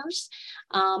rumors.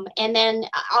 And then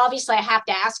obviously I have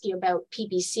to ask you about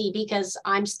PPC because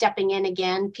I'm stepping in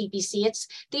again, PPC. It's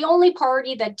the only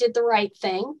party that did the right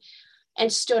thing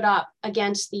and stood up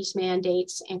against these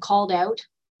mandates and called out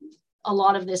a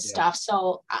lot of this stuff.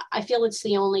 So I feel it's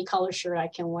the only color shirt I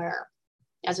can wear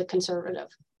as a conservative.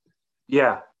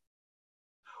 Yeah.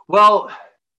 Well,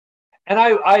 and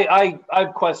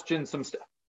I've questioned some stuff.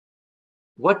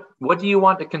 What do you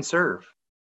want to conserve?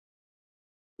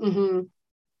 Mm-hmm.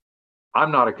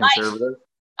 I'm not a conservative. Life.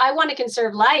 I want to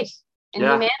conserve life and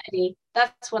humanity.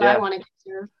 That's what I want to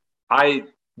conserve.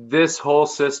 This whole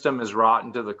system is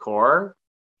rotten to the core,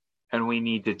 and we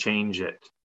need to change it.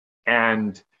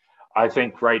 And I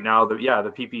think right now the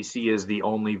PPC is the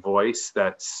only voice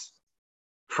that's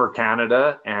for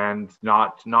Canada and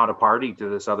not a party to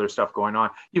this other stuff going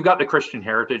on. You've got the Christian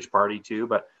Heritage Party too,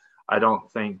 but I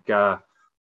don't think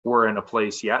we're in a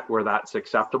place yet where that's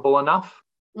acceptable enough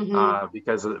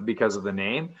because of the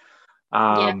name.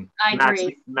 I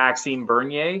agree. Maxime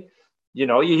Bernier,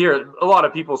 you hear a lot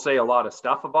of people say a lot of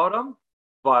stuff about him,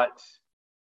 but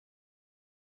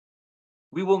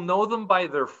we will know them by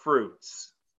their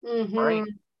fruits, right?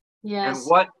 Yes.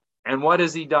 And what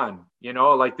has he done?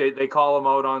 Like they call him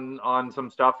out on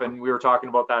some stuff, and we were talking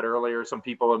about that earlier. Some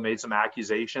people have made some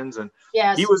accusations, and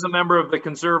he was a member of the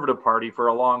Conservative Party for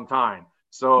a long time.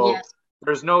 So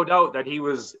there's no doubt that he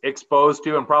was exposed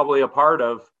to and probably a part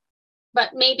of.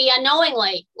 But maybe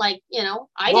unknowingly, I didn't know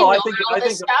all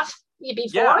this stuff before.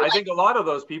 Yeah, I think a lot of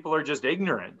those people are just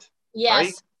ignorant. Yes,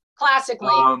 right?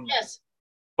 Classically, yes.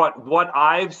 But what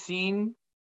I've seen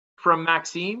from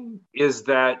Maxime is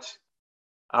that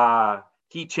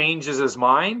he changes his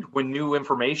mind when new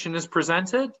information is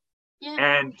presented.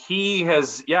 Yeah. And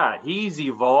he's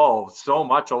evolved so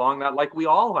much along that, like we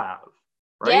all have,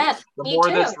 right? Yes, The me more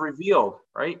too. that's revealed,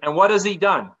 right? And what has he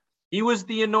done? He was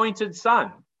the anointed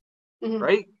son,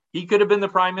 right? He could have been the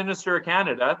Prime Minister of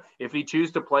Canada if he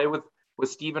chose to play with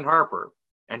Stephen Harper,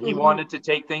 and he wanted to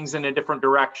take things in a different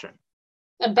direction.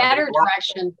 A better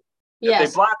direction. Yes. They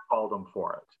Yes. blackballed him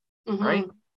for it, right?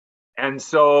 And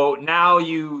so now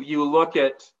you look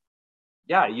at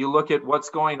what's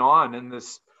going on in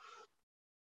this.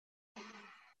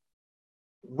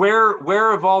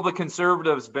 Where have all the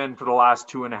Conservatives been for the last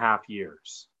 2.5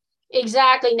 years?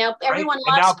 Exactly. Now everyone And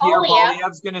loves now Pierre Polyev.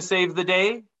 Poilievre's going to save the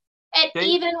day. And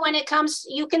even when it comes,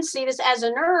 you can see this as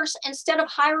a nurse, instead of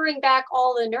hiring back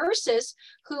all the nurses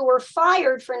who were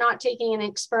fired for not taking an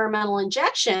experimental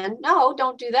injection, no,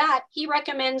 don't do that. He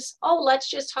recommends, let's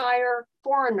just hire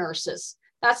foreign nurses.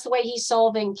 That's the way he's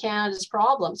solving Canada's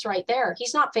problems right there.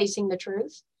 He's not facing the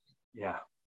truth. Yeah.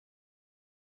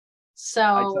 So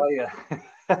I tell you,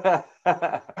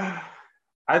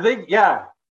 I think,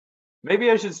 maybe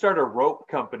I should start a rope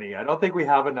company. I don't think we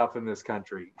have enough in this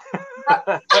country.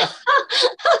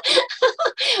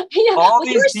 All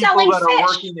these people that are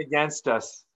working against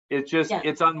us,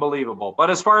 it's unbelievable.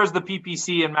 But as far as the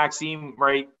PPC and Maxime,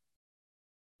 right,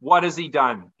 what has he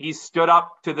done? He's stood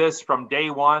up to this from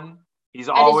day one. He's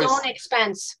always his own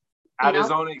expense. At his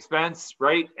own expense,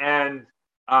 right? And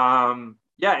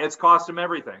it's cost him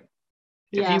everything.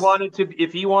 If he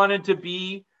wanted to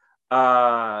be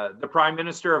the Prime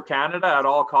Minister of Canada at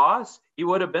all costs, he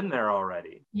would have been there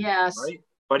already. Yes. Right?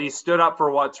 But he stood up for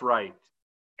what's right.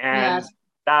 And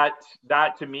that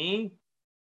to me,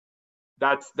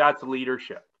 that's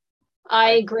leadership.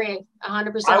 I agree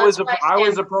 100%. I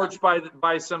was approached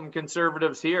by some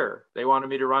Conservatives here. They wanted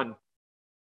me to run.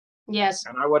 Yes.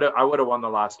 And I would have won the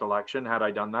last election had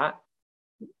I done that.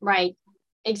 Right.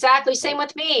 Exactly. Same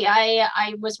with me.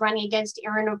 I was running against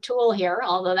Aaron O'Toole here,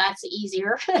 although that's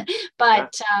easier.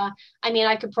 But I mean,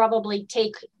 I could probably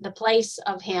take the place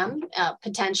of him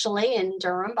potentially in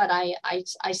Durham, but I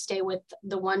stay with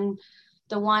the one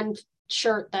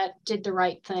shirt that did the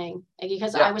right thing,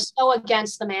 because I was so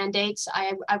against the mandates.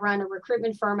 I run a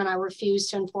recruitment firm and I refused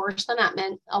to enforce them. That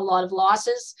meant a lot of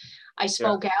losses. I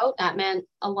spoke out. That meant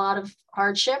a lot of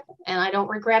hardship, and I don't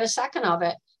regret a second of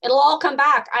it. It'll all come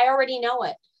back. I already know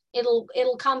it.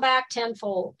 It'll come back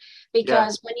tenfold,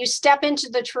 because when you step into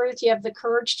the truth, you have the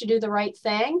courage to do the right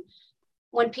thing.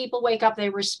 When people wake up, they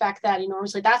respect that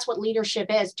enormously. That's what leadership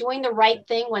is, doing the right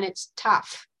thing when it's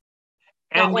tough.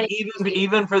 And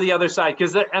even for the other side,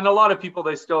 and a lot of people,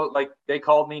 they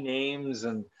called me names,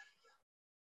 and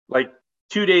like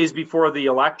 2 days before the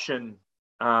election,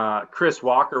 Chris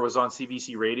Walker was on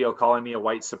CBC radio calling me a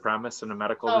white supremacist and a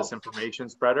medical disinformation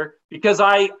spreader, because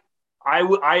I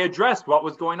addressed what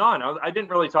was going on. I didn't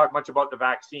really talk much about the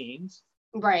vaccines,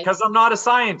 right? Because I'm not a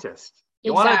scientist.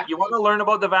 You want to learn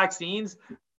about the vaccines?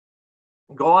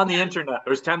 Go on the internet.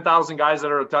 There's 10,000 guys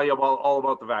that are to tell you all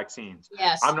about the vaccines.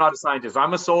 Yes. I'm not a scientist.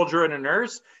 I'm a soldier and a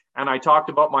nurse, and I talked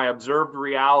about my observed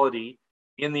reality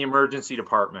in the emergency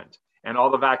department and all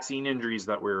the vaccine injuries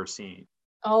that we were seeing.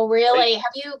 Oh, really? Right?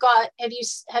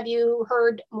 Have you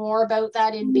heard more about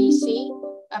that in BC,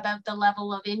 about the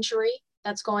level of injury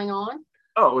that's going on?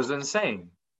 Oh, it was insane.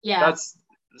 Yeah. That's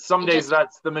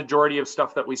the majority of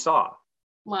stuff that we saw.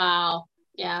 Wow.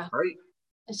 Yeah. Right.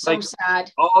 It's so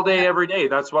sad. All day, every day.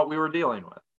 That's what we were dealing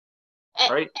with.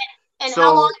 Right. And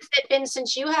how long has it been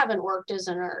since you haven't worked as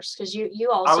a nurse? Because you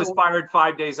also. I was fired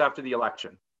 5 days after the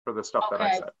election for the stuff that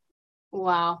I said.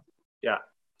 Wow. Yeah.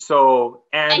 So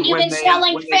and you've been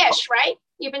selling fish, right?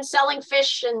 You've been selling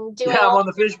fish and doing. Yeah, I'm on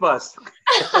the fish bus.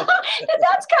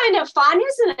 That's kind of fun,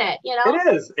 isn't it? You know.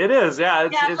 It is. Yeah,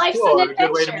 it's cool. It's a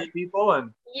good way to meet people,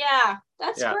 and. Yeah,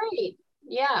 that's great.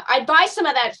 Yeah, I'd buy some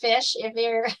of that fish if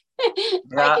I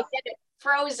could get it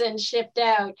frozen, shipped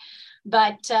out.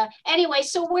 But anyway,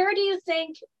 so where do you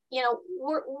think,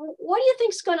 what do you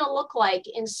think is going to look like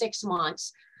in 6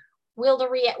 months?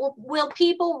 Will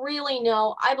people really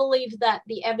know? I believe that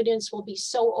the evidence will be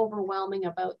so overwhelming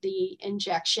about the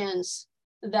injections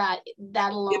that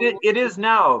alone. It is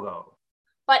now, though.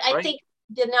 But I think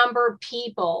the number of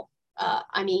people,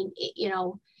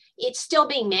 it's still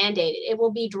being mandated. It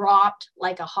will be dropped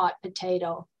like a hot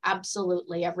potato,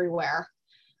 absolutely everywhere.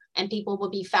 And people will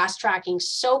be fast tracking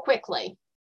so quickly.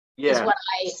 Yeah.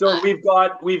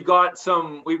 We've got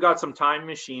some time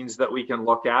machines that we can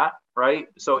look at, right?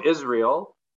 So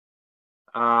Israel,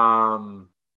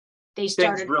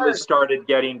 things really started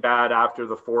getting bad after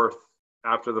the fourth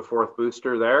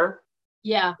booster there.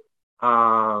 Yeah.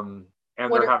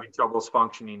 and they're having troubles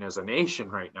functioning as a nation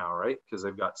right now, right? Because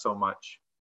they've got so much.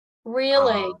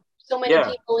 Really? So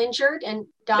many people injured and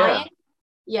dying?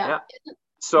 Yeah.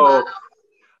 So,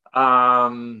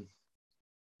 like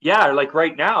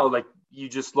right now, like you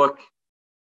just look,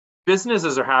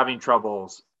 businesses are having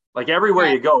troubles. Like everywhere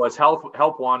you go, it's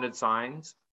help wanted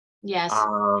signs. Yes.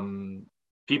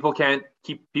 People can't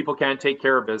take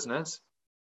care of business,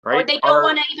 right? Or they don't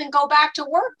want to even go back to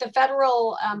work. The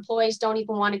federal employees don't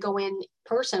even want to go in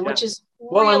person, which is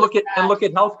well, really and look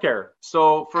at healthcare.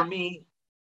 So for me,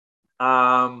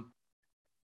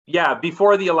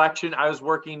 before the election, I was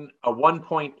working a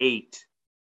 1.8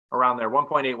 around there,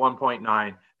 1.8,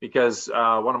 1.9, because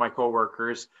one of my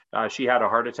coworkers, she had a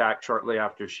heart attack shortly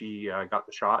after she got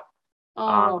the shot.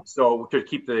 So to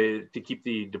keep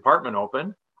the department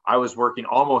open, I was working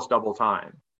almost double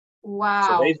time.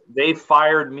 Wow. So they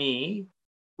fired me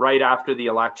right after the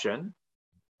election,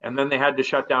 and then they had to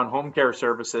shut down home care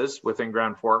services within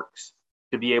Grand Forks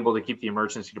to be able to keep the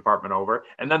emergency department over.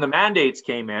 And then the mandates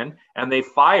came in, and they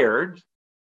fired,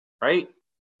 right,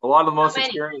 a lot of the most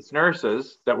experienced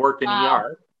nurses that worked in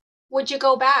ER. Would you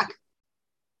go back?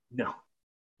 No.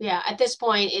 Yeah, at this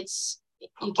point,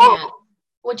 you can't.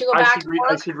 Would you go back?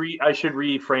 I should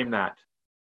reframe that.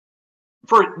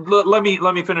 Let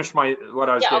me finish what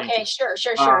I was getting. Okay, sure.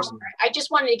 I just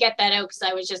wanted to get that out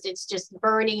because it's just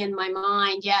burning in my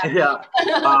mind. Yeah.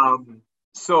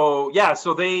 So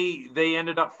they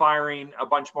ended up firing a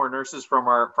bunch more nurses from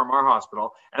our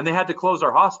hospital, and they had to close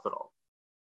our hospital.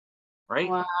 Right.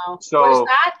 Wow. So where's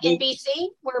that in BC?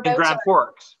 In Grand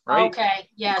Forks, right? Okay.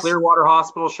 Yes. The Clearwater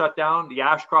Hospital shut down. The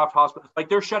Ashcroft Hospital, like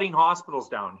they're shutting hospitals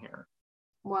down here.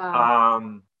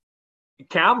 Wow.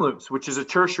 Kamloops, which is a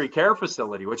tertiary care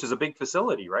facility, which is a big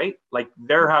facility, right? Like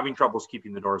they're having troubles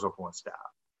keeping the doors open with staff.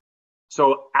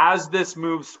 So as this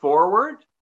moves forward,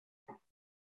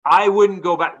 I wouldn't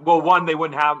go back. Well, one, they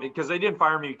wouldn't have, because they didn't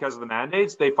fire me because of the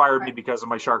mandates. They fired me because of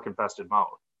my shark-infested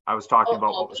mouth. I was talking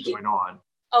about what was going on.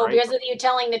 Because of you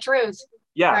telling the truth.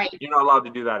 Yeah, right. You're not allowed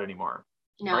to do that anymore.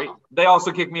 No. Right? They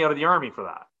also kicked me out of the Army for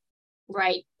that.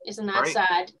 Right. Isn't that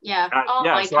sad? Yeah.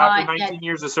 My God. After 19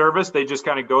 years of service, they just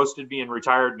kind of ghosted me and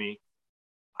retired me.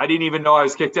 I didn't even know I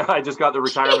was kicked out. I just got the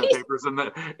retirement papers in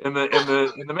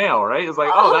the mail, right? It's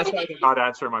like, that's why I'm not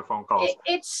answering my phone calls.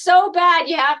 It's so bad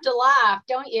you have to laugh,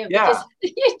 don't you? Yeah. Because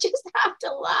you just have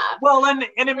to laugh. Well, and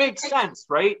it makes sense,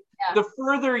 right? Yeah. The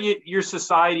further your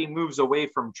society moves away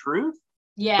from truth,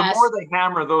 the more they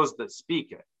hammer those that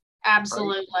speak it.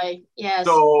 Absolutely. Right? Yes.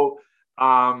 So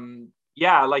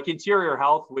like Interior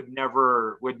Health would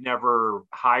never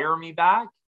hire me back.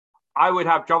 I would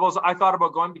have troubles. I thought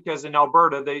about going because in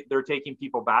Alberta, they're taking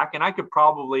people back, and I could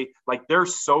probably, like, they're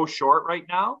so short right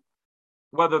now.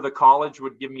 Whether the college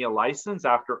would give me a license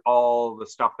after all the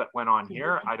stuff that went on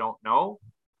here, I don't know.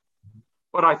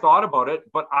 But I thought about it,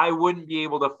 but I wouldn't be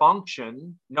able to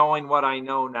function knowing what I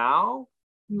know now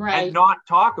and not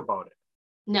talk about it.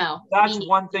 No. That's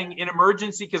one thing in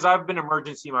emergency, because I've been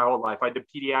emergency my whole life. I did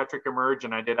pediatric emerge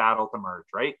and I did adult emerge,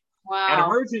 right? Wow. And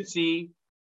emergency,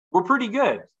 we're pretty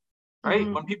good, right?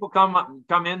 Mm-hmm. When people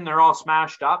come in, they're all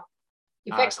smashed up.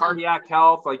 You fix cardiac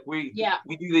health, like we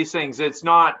do these things. It's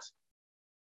not,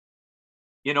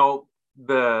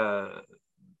 the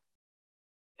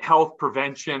health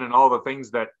prevention and all the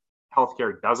things that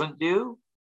healthcare doesn't do,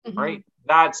 right?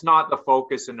 That's not the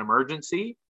focus in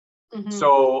emergency. Mm-hmm.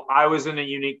 So I was in a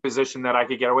unique position that I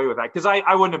could get away with that, because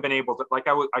I wouldn't have been able to, like,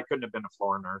 I couldn't have been a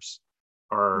floor nurse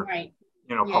or,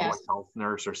 public health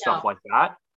nurse or stuff like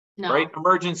that. No. Right.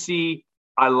 Emergency,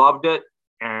 I loved it.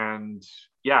 And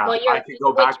I could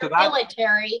go back to that.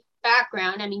 Military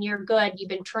background. I mean, you're good. You've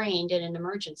been trained in an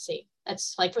emergency.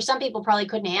 That's like, for some people probably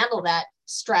couldn't handle that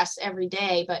stress every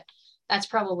day, but that's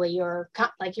probably you're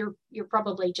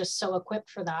probably just so equipped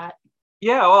for that.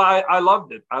 Yeah. Well, I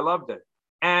loved it.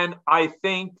 And I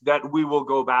think that we will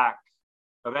go back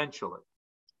eventually.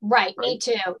 Right. Me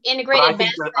too. Integrated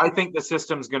medicine. I think the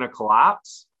system's going to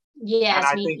collapse. Yes.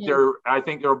 And I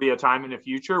think there'll be a time in the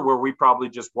future where we probably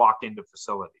just walk into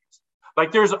facilities.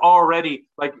 Like there's already,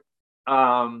 like,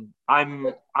 I'm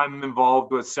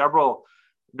involved with several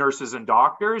nurses and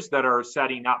doctors that are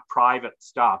setting up private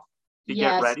stuff to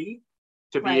get ready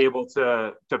to be able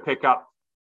to pick up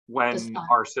when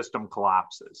our system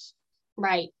collapses.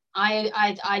 Right.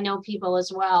 I know people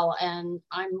as well, and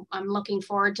I'm looking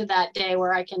forward to that day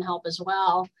where I can help as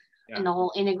well in the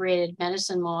whole integrated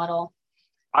medicine model.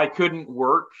 I couldn't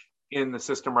work in the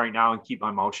system right now and keep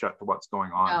my mouth shut to what's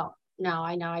going on. no,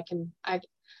 I know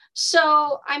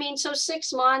so, I mean, so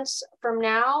 6 months from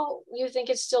now, you think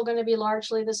it's still going to be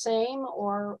largely the same,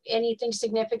 or anything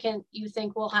significant you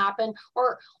think will happen,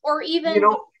 or even,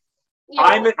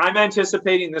 I'm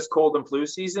anticipating this cold and flu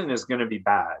season is going to be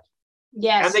bad.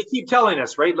 Yes. And they keep telling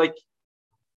us, right? Like,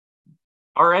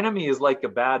 our enemy is like a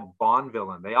bad Bond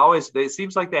villain. It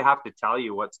seems like they have to tell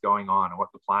you what's going on and what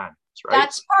the plan is, right?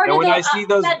 That's part and of when the, I see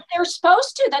those, that they're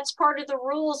supposed to, that's part of the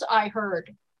rules, I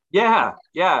heard. Yeah.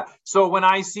 So when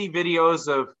I see videos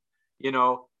of,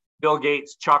 Bill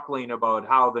Gates chuckling about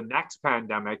how the next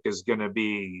pandemic is going to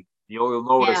be, you'll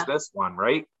notice this one,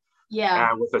 right?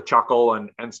 Yeah. With a chuckle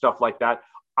and stuff like that.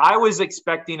 I was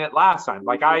expecting it last time.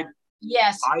 Like I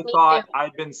thought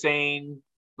I'd been saying,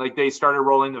 like, they started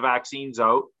rolling the vaccines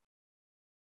out.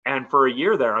 And for a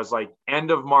year there, I was like,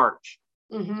 end of March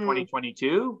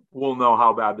 2022, we'll know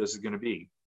how bad this is going to be.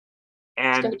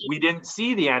 And we didn't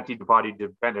see the antibody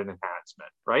dependent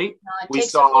enhancement, right? We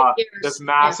saw this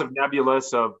massive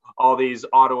nebulous of all these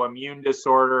autoimmune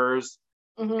disorders,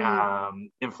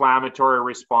 inflammatory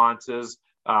responses,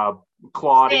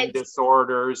 clotting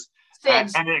disorders,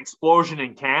 and an explosion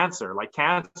in cancer. Like,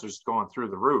 cancer's going through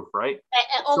the roof, right?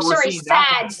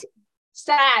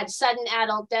 SAD, sudden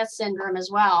adult death syndrome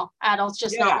as well. Adults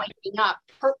just not waking up,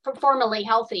 formerly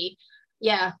healthy.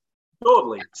 Yeah.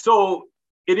 Totally. So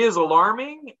it is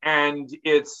alarming, and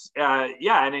it's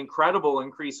an incredible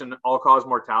increase in all-cause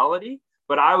mortality.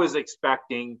 But I was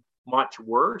expecting much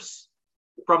worse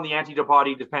from the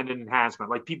antibody dependent enhancement,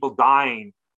 like people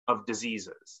dying of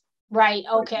diseases. Right.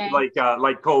 Okay. Like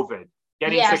COVID,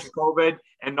 getting sick of COVID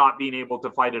and not being able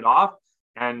to fight it off,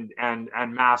 and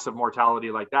massive mortality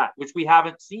like that, which we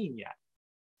haven't seen yet.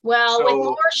 Well, so with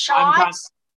more shots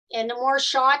and more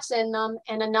shots in them,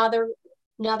 and another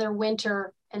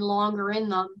winter and longer in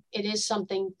them, it is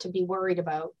something to be worried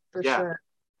about for sure.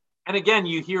 And again,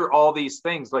 you hear all these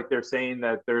things, like they're saying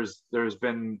that there's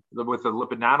been with the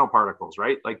lipid nanoparticles,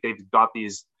 right? Like they've got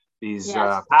these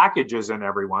packages in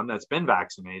everyone that's been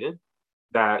vaccinated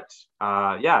that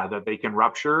they can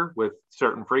rupture with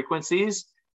certain frequencies,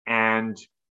 and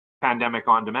pandemic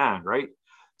on demand, right?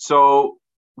 So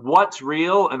what's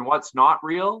real and what's not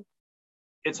real,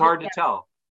 it's hard to tell.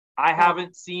 I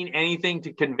haven't seen anything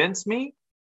to convince me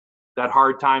that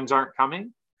hard times aren't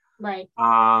coming. Right.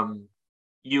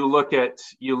 You look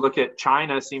at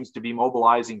China seems to be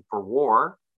mobilizing for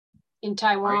war in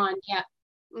Taiwan. Right?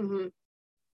 Yeah.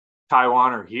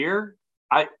 Taiwan are here.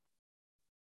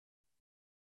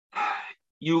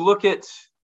 You look at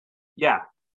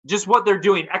just what they're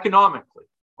doing economically,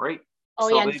 right? Oh,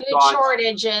 so food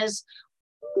shortages.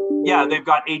 Yeah, they've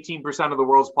got 18% of the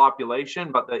world's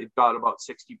population, but they've got about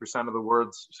 60% of the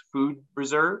world's food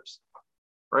reserves,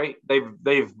 right?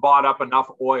 They've bought up enough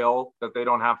oil that they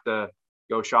don't have to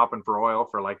go shopping for oil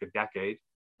for like a decade.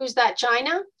 Who's that?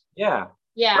 China? Yeah.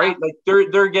 Right. Like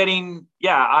they're getting.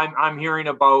 I'm hearing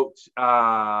about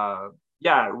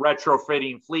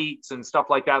retrofitting fleets and stuff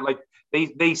like that. Like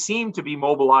they seem to be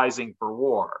mobilizing for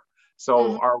war.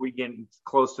 So are we getting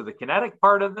close to the kinetic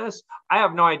part of this? I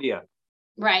have no idea.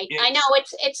 Right. I know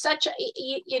it's such a,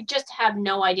 you just have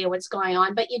no idea what's going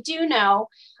on, but you do know,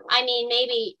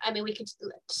 maybe we could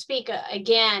speak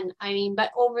again,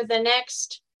 but over the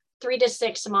next 3 to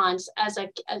 6 months, as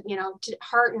to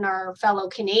hearten our fellow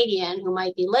Canadian who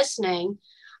might be listening,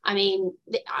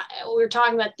 we're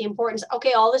talking about the importance.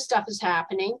 Okay, all this stuff is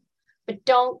happening, but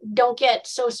don't get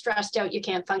so stressed out you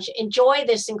can't function. Enjoy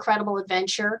this incredible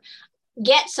adventure.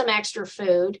 Get some extra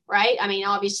food, right?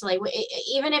 Obviously,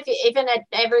 even if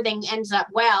everything ends up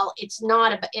well, it's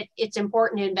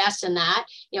important to invest in that.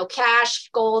 Cash,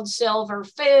 gold, silver,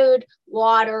 food,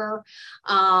 water,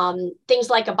 things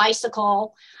like a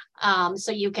bicycle.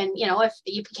 So you can, if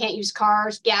you can't use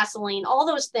cars, gasoline, all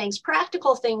those things,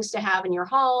 practical things to have in your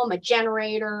home, a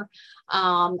generator,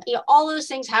 all those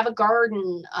things. Have a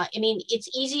garden. It's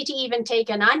easy to even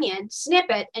take an onion, snip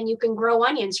it, and you can grow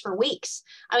onions for weeks.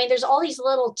 There's all these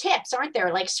little tips, aren't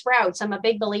there? Like sprouts. I'm a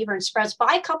big believer in sprouts.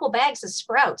 Buy a couple bags of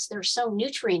sprouts. They're so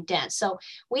nutrient dense. So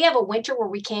we have a winter where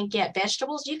we can't get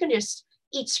vegetables. You can just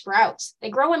eat sprouts. They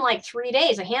grow in like 3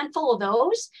 days. A handful of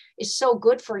those is so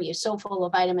good for you, so full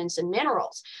of vitamins and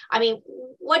minerals.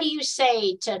 What do you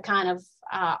say to kind of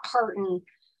hearten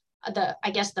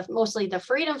mostly the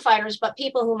freedom fighters, but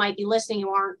people who might be listening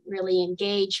who aren't really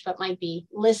engaged but might be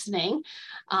listening?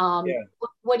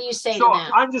 What do you say to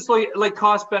them? I'm just like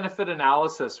cost benefit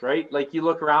analysis, right? Like you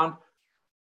look around.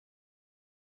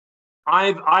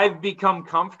 I've become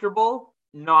comfortable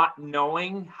not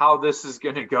knowing how this is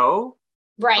going to go.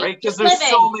 Right. Because there's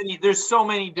so many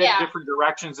different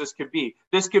directions this could be.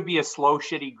 This could be a slow,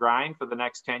 shitty grind for the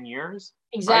next 10 years.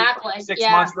 Exactly. Right? 6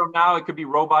 months from now, it could be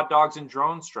robot dogs and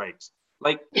drone strikes.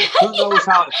 Like, who knows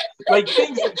how, like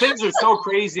things are so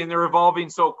crazy and they're evolving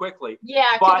so quickly. Yeah,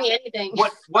 it could be anything.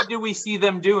 What do we see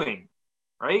them doing?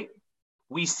 Right?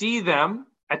 We see them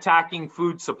attacking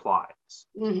food supplies.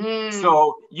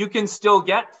 So you can still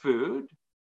get food,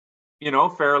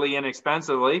 fairly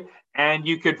inexpensively, and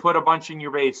you could put a bunch in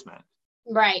your basement.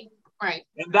 Right.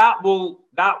 And that will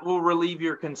relieve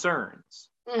your concerns.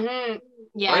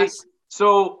 Yes. Right?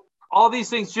 So all these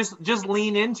things, just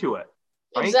lean into it.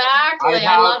 Right? Exactly.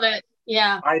 I love it.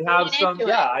 Yeah. I'd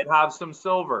have some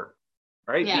silver.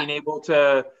 Right? Yeah. Being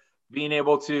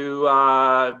able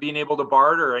to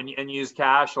barter and use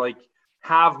cash, like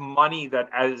have money that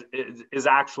is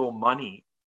actual money.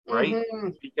 Right?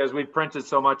 Because we've printed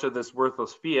so much of this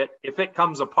worthless fiat. If it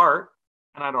comes apart,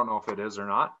 and I don't know if it is or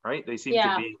not, right? They seem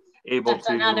to be able That's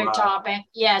to another topic.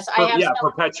 Yes,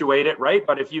 perpetuate it, right?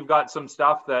 But if you've got some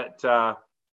stuff that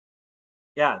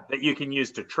that you can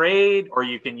use to trade or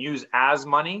you can use as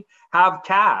money, have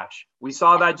cash. We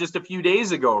saw that just a few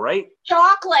days ago, right?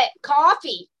 Chocolate,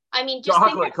 coffee. I mean, just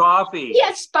chocolate, coffee.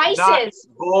 Yeah, spices. Nuts,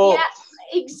 bolts,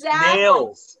 exactly.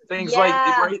 nails, things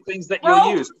like things that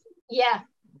you'll use. Yeah.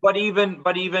 But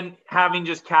even having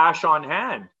just cash on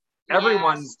hand.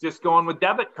 Everyone's just going with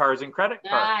debit cards and credit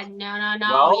cards. No.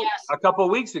 Well, a couple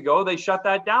of weeks ago, they shut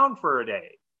that down for a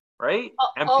day, right?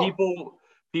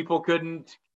 People couldn't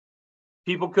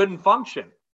function.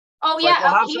 Oh yeah,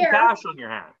 well, have some cash on your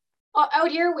hand. Out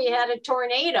here we had a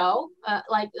tornado. I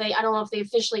don't know if they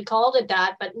officially called it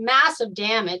that, but massive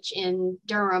damage in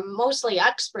Durham, mostly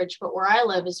Uxbridge, but where I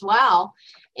live as well.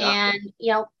 Yeah. And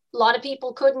a lot of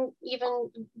people couldn't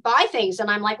even buy things. And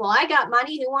I'm like, well, I got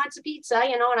money. Who wants a pizza?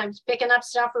 And I'm picking up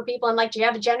stuff for people. I'm like, do you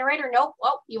have a generator? Nope.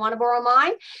 Well, you want to borrow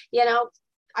mine?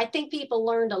 I think people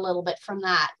learned a little bit from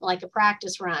that, like a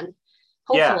practice run.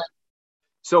 Hopefully. Yeah.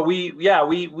 So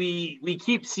we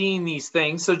keep seeing these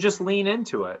things. So just lean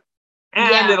into it.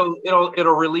 And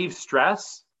it'll relieve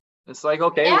stress. It's like,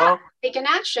 okay, well, take an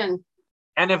action.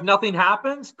 And if nothing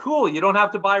happens, cool. You don't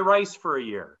have to buy rice for a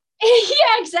year.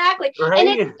 Yeah, exactly. Right?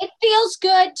 And it feels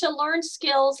good to learn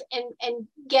skills and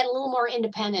get a little more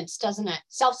independence, doesn't it?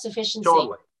 Self-sufficiency.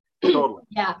 Totally.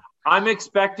 Yeah. I'm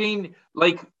expecting,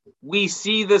 we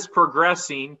see this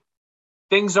progressing.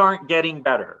 Things aren't getting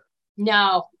better.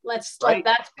 No, right?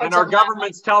 And our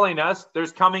government's telling us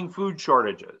there's coming food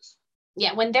shortages.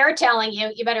 Yeah, when they're telling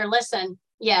you, you better listen.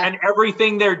 Yeah. And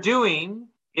everything they're doing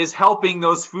is helping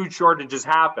those food shortages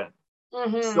happen.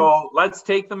 So let's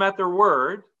take them at their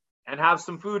word and have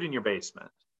some food in your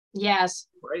basement. Yes.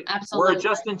 Right. Absolutely. We're a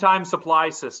just-in-time supply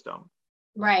system.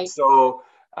 Right. So,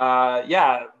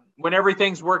 when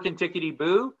everything's working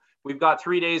tickety-boo, we've got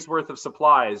 3 days worth of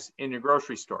supplies in your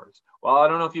grocery stores. Well, I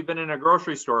don't know if you've been in a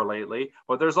grocery store lately,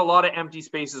 but there's a lot of empty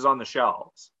spaces on the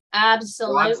shelves.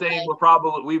 Absolutely. So I'm saying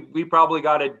we probably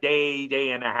got a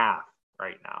day and a half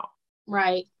right now.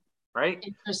 Right. Right.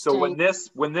 So when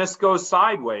this goes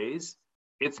sideways,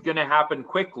 it's going to happen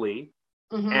quickly,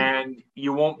 and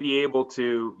you won't be able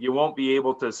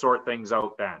to sort things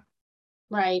out then.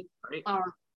 Right.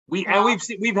 We've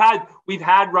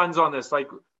had runs on this, like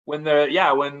when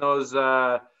those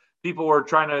people were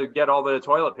trying to get all the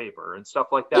toilet paper and stuff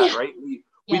like that. Right.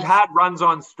 We've had runs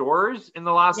on stores in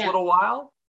the last little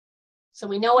while. So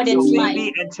we know what it's like.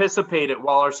 We anticipate it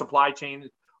while our supply chains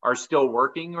are still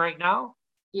working right now.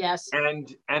 Yes.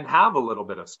 And have a little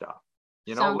bit of stuff.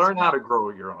 Learn how to grow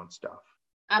your own stuff.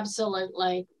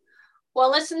 Absolutely. Well,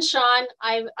 listen, Sean,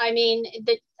 I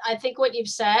think what you've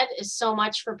said is so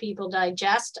much for people to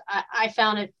digest. I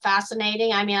found it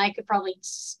fascinating. I mean, I could probably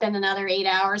spend another 8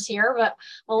 hours here, but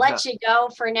we'll let you go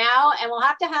for now. And we'll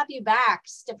have to have you back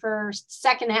for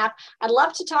second half. I'd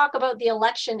love to talk about the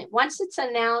election once it's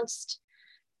announced,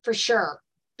 for sure,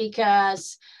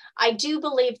 because I do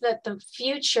believe that the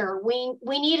future, we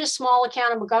need a small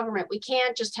accountable government. We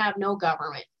can't just have no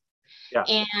government. Yeah.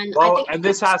 And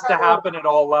this has to happen at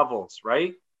all levels,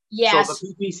 right? Yes. So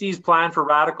the PPC's plan for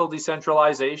radical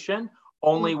decentralization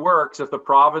only works if the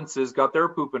provinces got their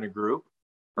poop in a group,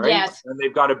 right? Yes. And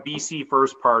they've got a BC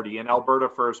first party, an Alberta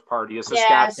first party, a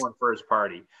Saskatchewan first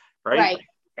party, right?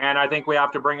 And I think we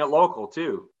have to bring it local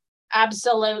too.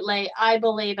 Absolutely. I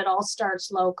believe it all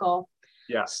starts local.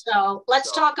 Yeah. So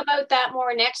let's talk about that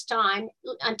more next time.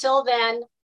 Until then,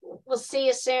 we'll see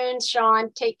you soon,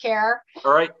 Sean. Take care.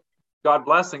 All right. God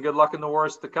bless and good luck in the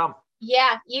wars to come.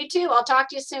 Yeah, you too. I'll talk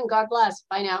to you soon. God bless.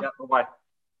 Bye now. Yeah, bye-bye.